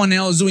see someone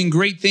else doing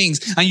great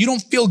things and you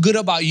don't feel good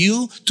about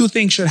you, two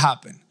things should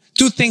happen.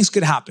 Two things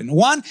could happen.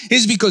 One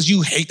is because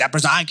you hate that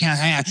person. I can't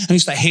hang, and you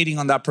start hating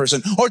on that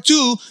person. Or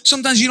two,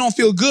 sometimes you don't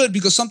feel good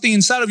because something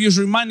inside of you is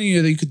reminding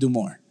you that you could do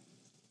more.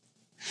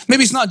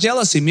 Maybe it's not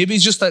jealousy. Maybe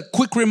it's just a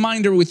quick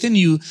reminder within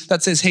you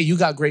that says, hey, you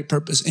got great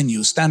purpose in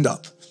you. Stand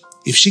up.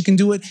 If she can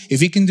do it, if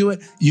he can do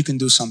it, you can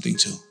do something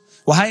too.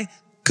 Why?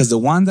 Because the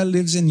one that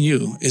lives in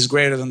you is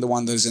greater than the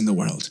one that is in the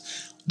world.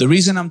 The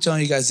reason I'm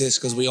telling you guys this is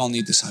because we all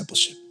need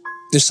discipleship.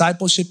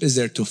 Discipleship is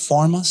there to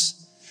form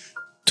us,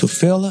 to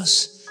fill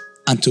us,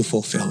 and to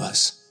fulfill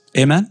us.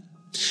 Amen?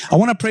 I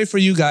want to pray for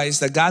you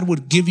guys that God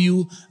would give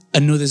you a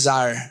new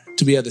desire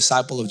to be a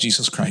disciple of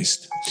Jesus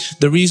Christ.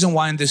 The reason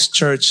why in this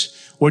church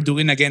we're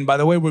doing, again, by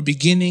the way, we're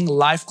beginning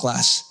life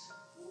class.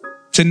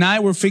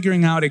 Tonight we're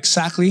figuring out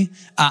exactly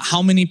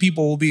how many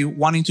people will be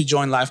wanting to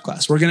join life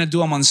class. We're going to do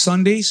them on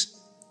Sundays.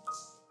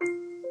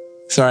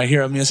 Sorry, I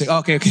hear music.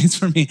 Okay, it's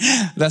for me.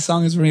 That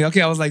song is for me.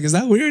 Okay, I was like, is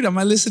that weird? Am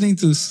I listening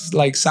to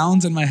like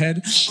sounds in my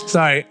head?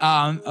 Sorry.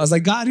 I was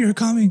like, God, you're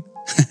coming.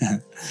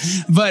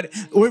 But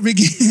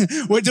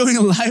we're doing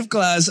a live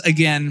class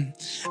again,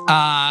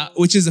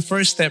 which is the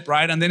first step,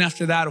 right? And then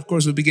after that, of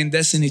course, we begin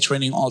Destiny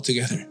Training all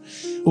together.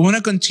 We want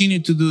to continue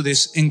to do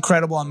this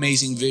incredible,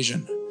 amazing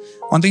vision.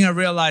 One thing I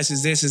realized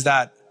is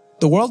that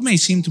the world may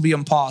seem to be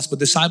on pause, but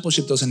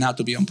discipleship doesn't have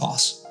to be on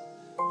pause.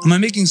 Am I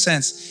making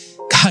sense?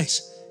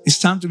 Guys, it's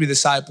time to be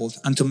discipled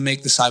and to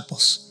make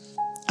disciples.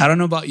 I don't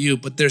know about you,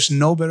 but there's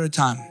no better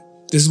time.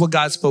 This is what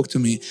God spoke to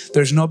me.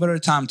 There's no better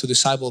time to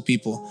disciple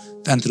people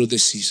than through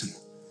this season.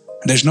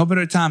 There's no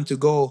better time to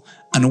go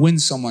and win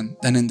someone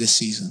than in this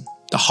season.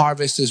 The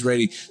harvest is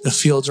ready. The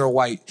fields are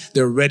white.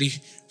 They're ready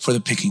for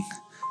the picking.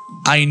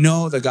 I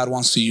know that God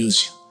wants to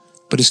use you,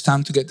 but it's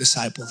time to get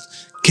discipled.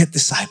 Get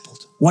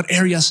discipled. What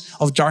areas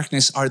of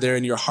darkness are there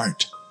in your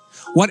heart?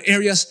 What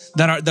areas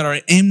that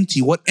are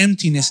empty? What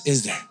emptiness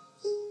is there?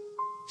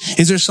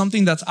 Is there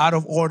something that's out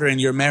of order in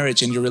your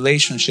marriage, in your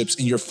relationships,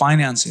 in your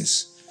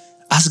finances?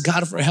 Ask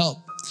God for help.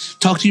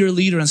 Talk to your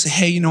leader and say,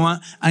 hey, you know what?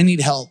 I need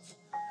help.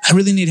 I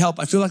really need help.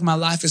 I feel like my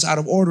life is out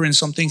of order in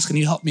some things. Can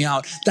you help me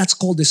out? That's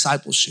called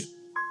discipleship.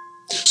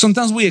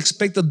 Sometimes we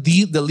expect the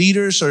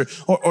leaders or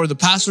the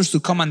pastors to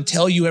come and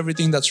tell you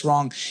everything that's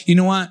wrong. You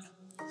know what?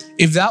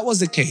 If that was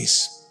the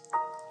case,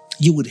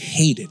 you would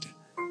hate it.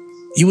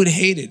 You would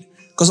hate it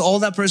because all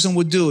that person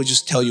would do is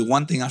just tell you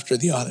one thing after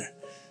the other.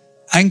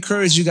 I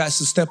encourage you guys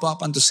to step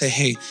up and to say,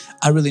 hey,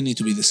 I really need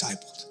to be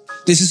discipled.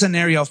 This is an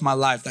area of my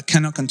life that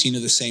cannot continue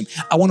the same.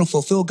 I want to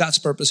fulfill God's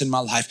purpose in my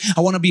life.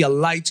 I want to be a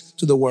light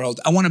to the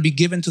world. I want to be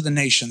given to the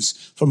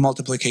nations for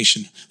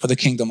multiplication, for the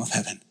kingdom of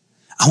heaven.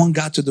 I want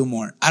God to do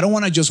more. I don't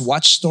want to just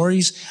watch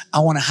stories. I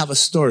want to have a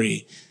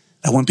story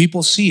that when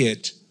people see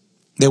it,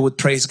 they would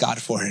praise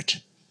God for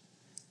it.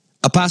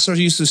 A pastor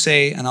used to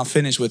say, and I'll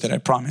finish with it, I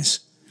promise.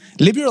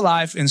 Live your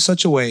life in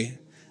such a way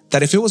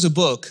that if it was a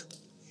book,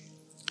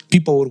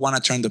 people would want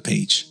to turn the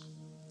page.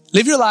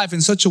 Live your life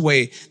in such a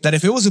way that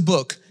if it was a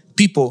book,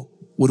 people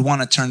would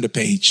want to turn the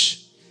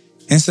page.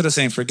 Instead of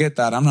saying, forget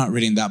that, I'm not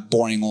reading that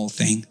boring old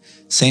thing.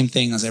 Same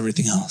thing as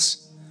everything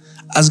else.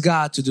 Ask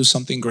God to do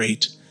something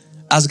great.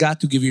 Ask God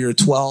to give you your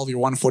 12, your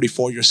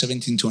 144, your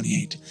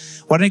 1728.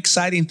 What an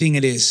exciting thing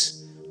it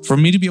is for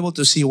me to be able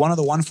to see one of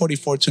the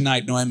 144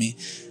 tonight, Noemi,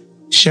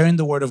 sharing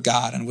the word of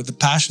God, and with the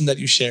passion that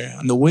you share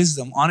and the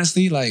wisdom.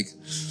 Honestly, like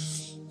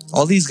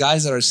all these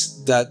guys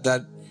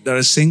that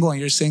are single and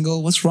you're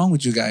single, what's wrong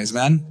with you guys,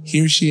 man?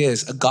 Here she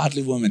is, a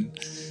godly woman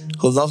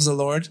who loves the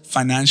Lord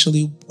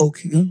financially.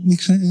 Okay.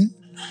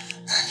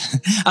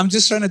 I'm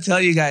just trying to tell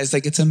you guys,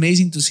 like, it's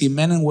amazing to see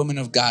men and women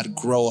of God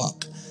grow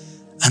up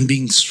and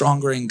being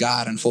stronger in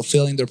God and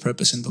fulfilling their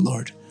purpose in the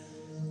Lord.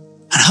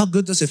 And how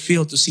good does it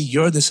feel to see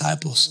your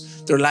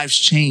disciples, their lives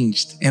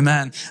changed,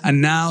 amen.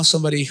 And now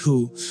somebody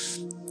who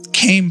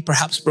came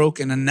perhaps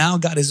broken, and now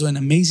God is doing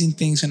amazing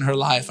things in her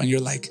life, and you're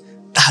like,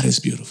 that is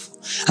beautiful.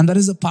 And that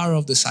is the power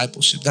of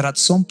discipleship, that at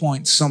some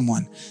point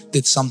someone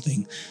did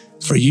something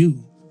for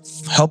you,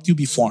 helped you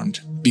be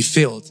formed, be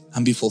filled,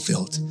 and be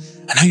fulfilled.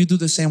 And now you do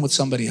the same with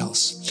somebody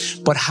else.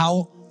 But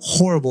how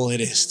horrible it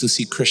is to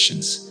see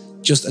Christians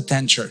just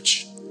attend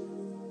church.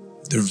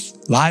 Their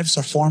lives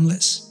are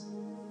formless,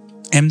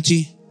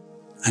 empty,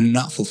 and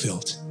not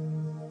fulfilled.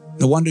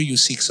 No wonder you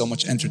seek so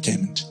much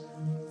entertainment.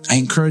 I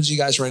encourage you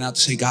guys right now to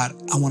say, God,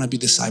 I want to be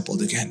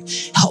discipled again.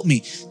 Help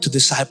me to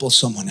disciple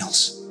someone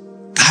else.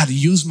 God,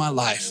 use my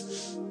life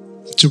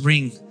to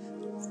bring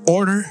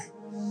order,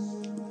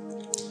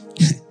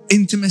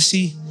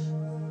 intimacy,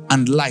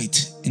 and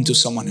light into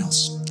someone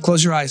else.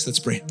 Close your eyes. Let's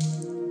pray.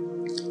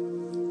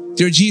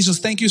 Dear Jesus,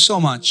 thank you so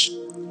much,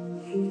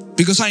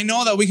 because I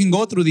know that we can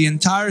go through the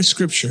entire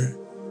scripture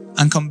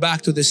and come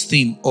back to this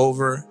theme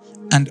over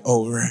and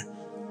over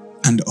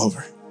and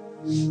over.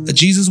 That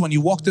Jesus, when you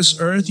walked this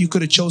earth, you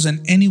could have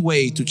chosen any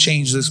way to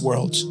change this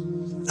world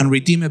and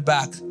redeem it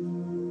back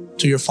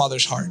to your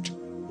Father's heart.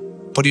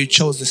 But you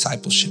chose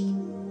discipleship.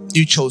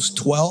 You chose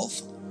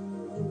 12.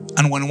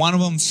 And when one of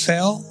them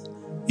fell,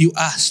 you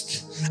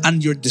asked,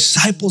 and your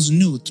disciples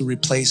knew to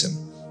replace him,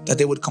 that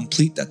they would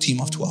complete that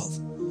team of 12.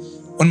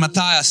 When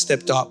Matthias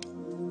stepped up,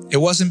 it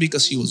wasn't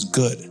because he was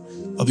good,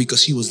 but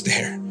because he was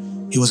there.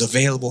 He was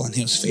available and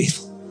he was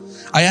faithful.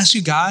 I ask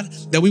you, God,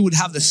 that we would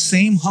have the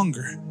same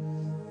hunger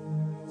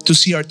to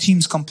see our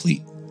teams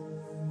complete.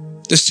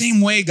 The same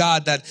way,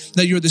 God, that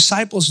your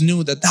disciples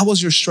knew that was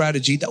your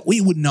strategy, that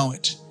we would know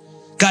it.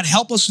 God,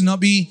 help us to not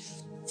be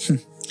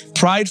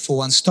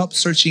prideful and stop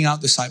searching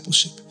out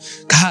discipleship.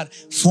 God,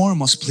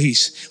 form us,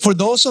 please. For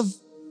those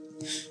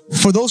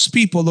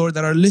people, Lord,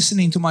 that are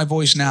listening to my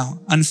voice now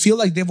and feel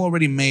like they've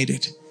already made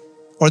it,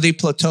 or they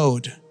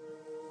plateaued,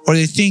 or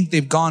they think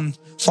they've gone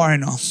far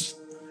enough,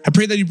 I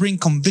pray that you bring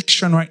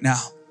conviction right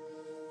now.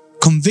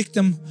 Convict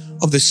them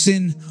of the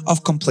sin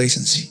of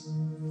complacency.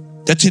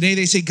 That today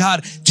they say,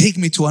 God, take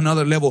me to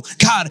another level.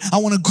 God, I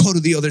want to go to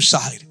the other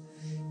side.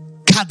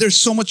 God, there's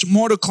so much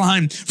more to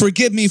climb.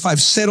 Forgive me if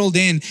I've settled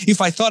in,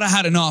 if I thought I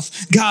had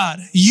enough. God,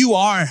 you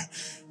are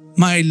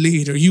my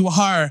leader. You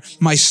are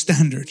my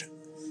standard.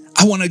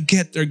 I want to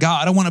get there,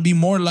 God. I want to be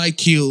more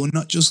like you,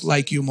 not just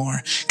like you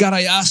more. God,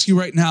 I ask you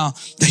right now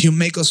that you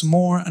make us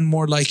more and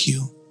more like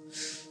you.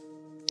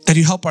 That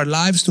you help our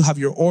lives to have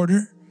your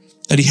order.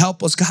 That you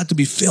help us, God, to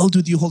be filled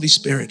with you, Holy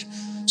Spirit,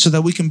 so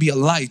that we can be a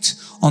light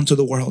unto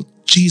the world.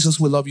 Jesus,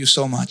 we love you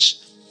so much.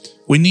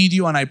 We need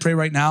you, and I pray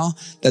right now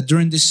that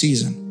during this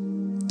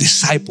season,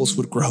 disciples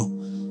would grow.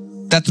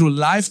 That through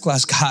Life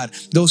Class, God,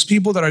 those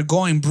people that are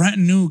going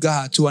brand new,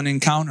 God, to an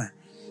encounter,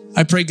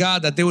 I pray,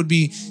 God, that they would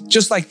be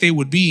just like they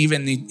would be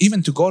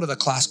even to go to the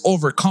class,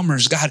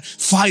 overcomers, God,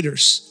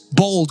 fighters,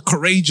 bold,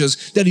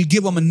 courageous, that you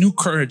give them a new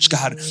courage,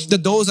 God,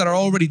 that those that are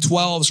already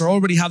 12s or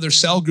already have their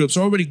cell groups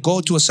or already go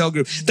to a cell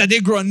group, that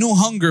they grow a new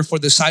hunger for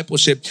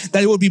discipleship,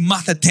 that it would be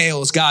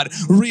Matheteos, God,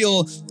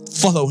 real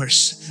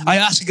followers. I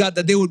ask God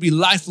that they would be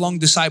lifelong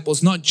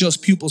disciples, not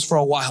just pupils for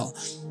a while.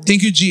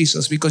 Thank you,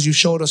 Jesus, because you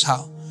showed us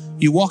how.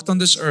 You walked on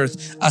this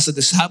earth as a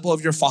disciple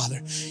of your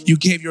Father. You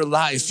gave your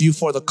life, you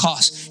for the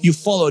cost. You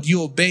followed,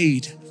 you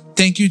obeyed.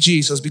 Thank you,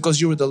 Jesus,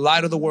 because you were the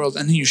light of the world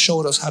and you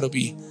showed us how to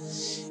be.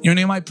 In your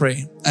name I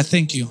pray. I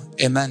thank you.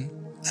 Amen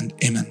and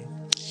amen.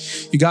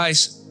 You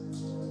guys,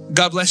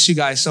 God bless you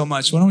guys so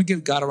much. Why don't we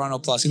give God a round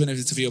of applause, even if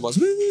it's a few of us.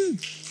 Woo!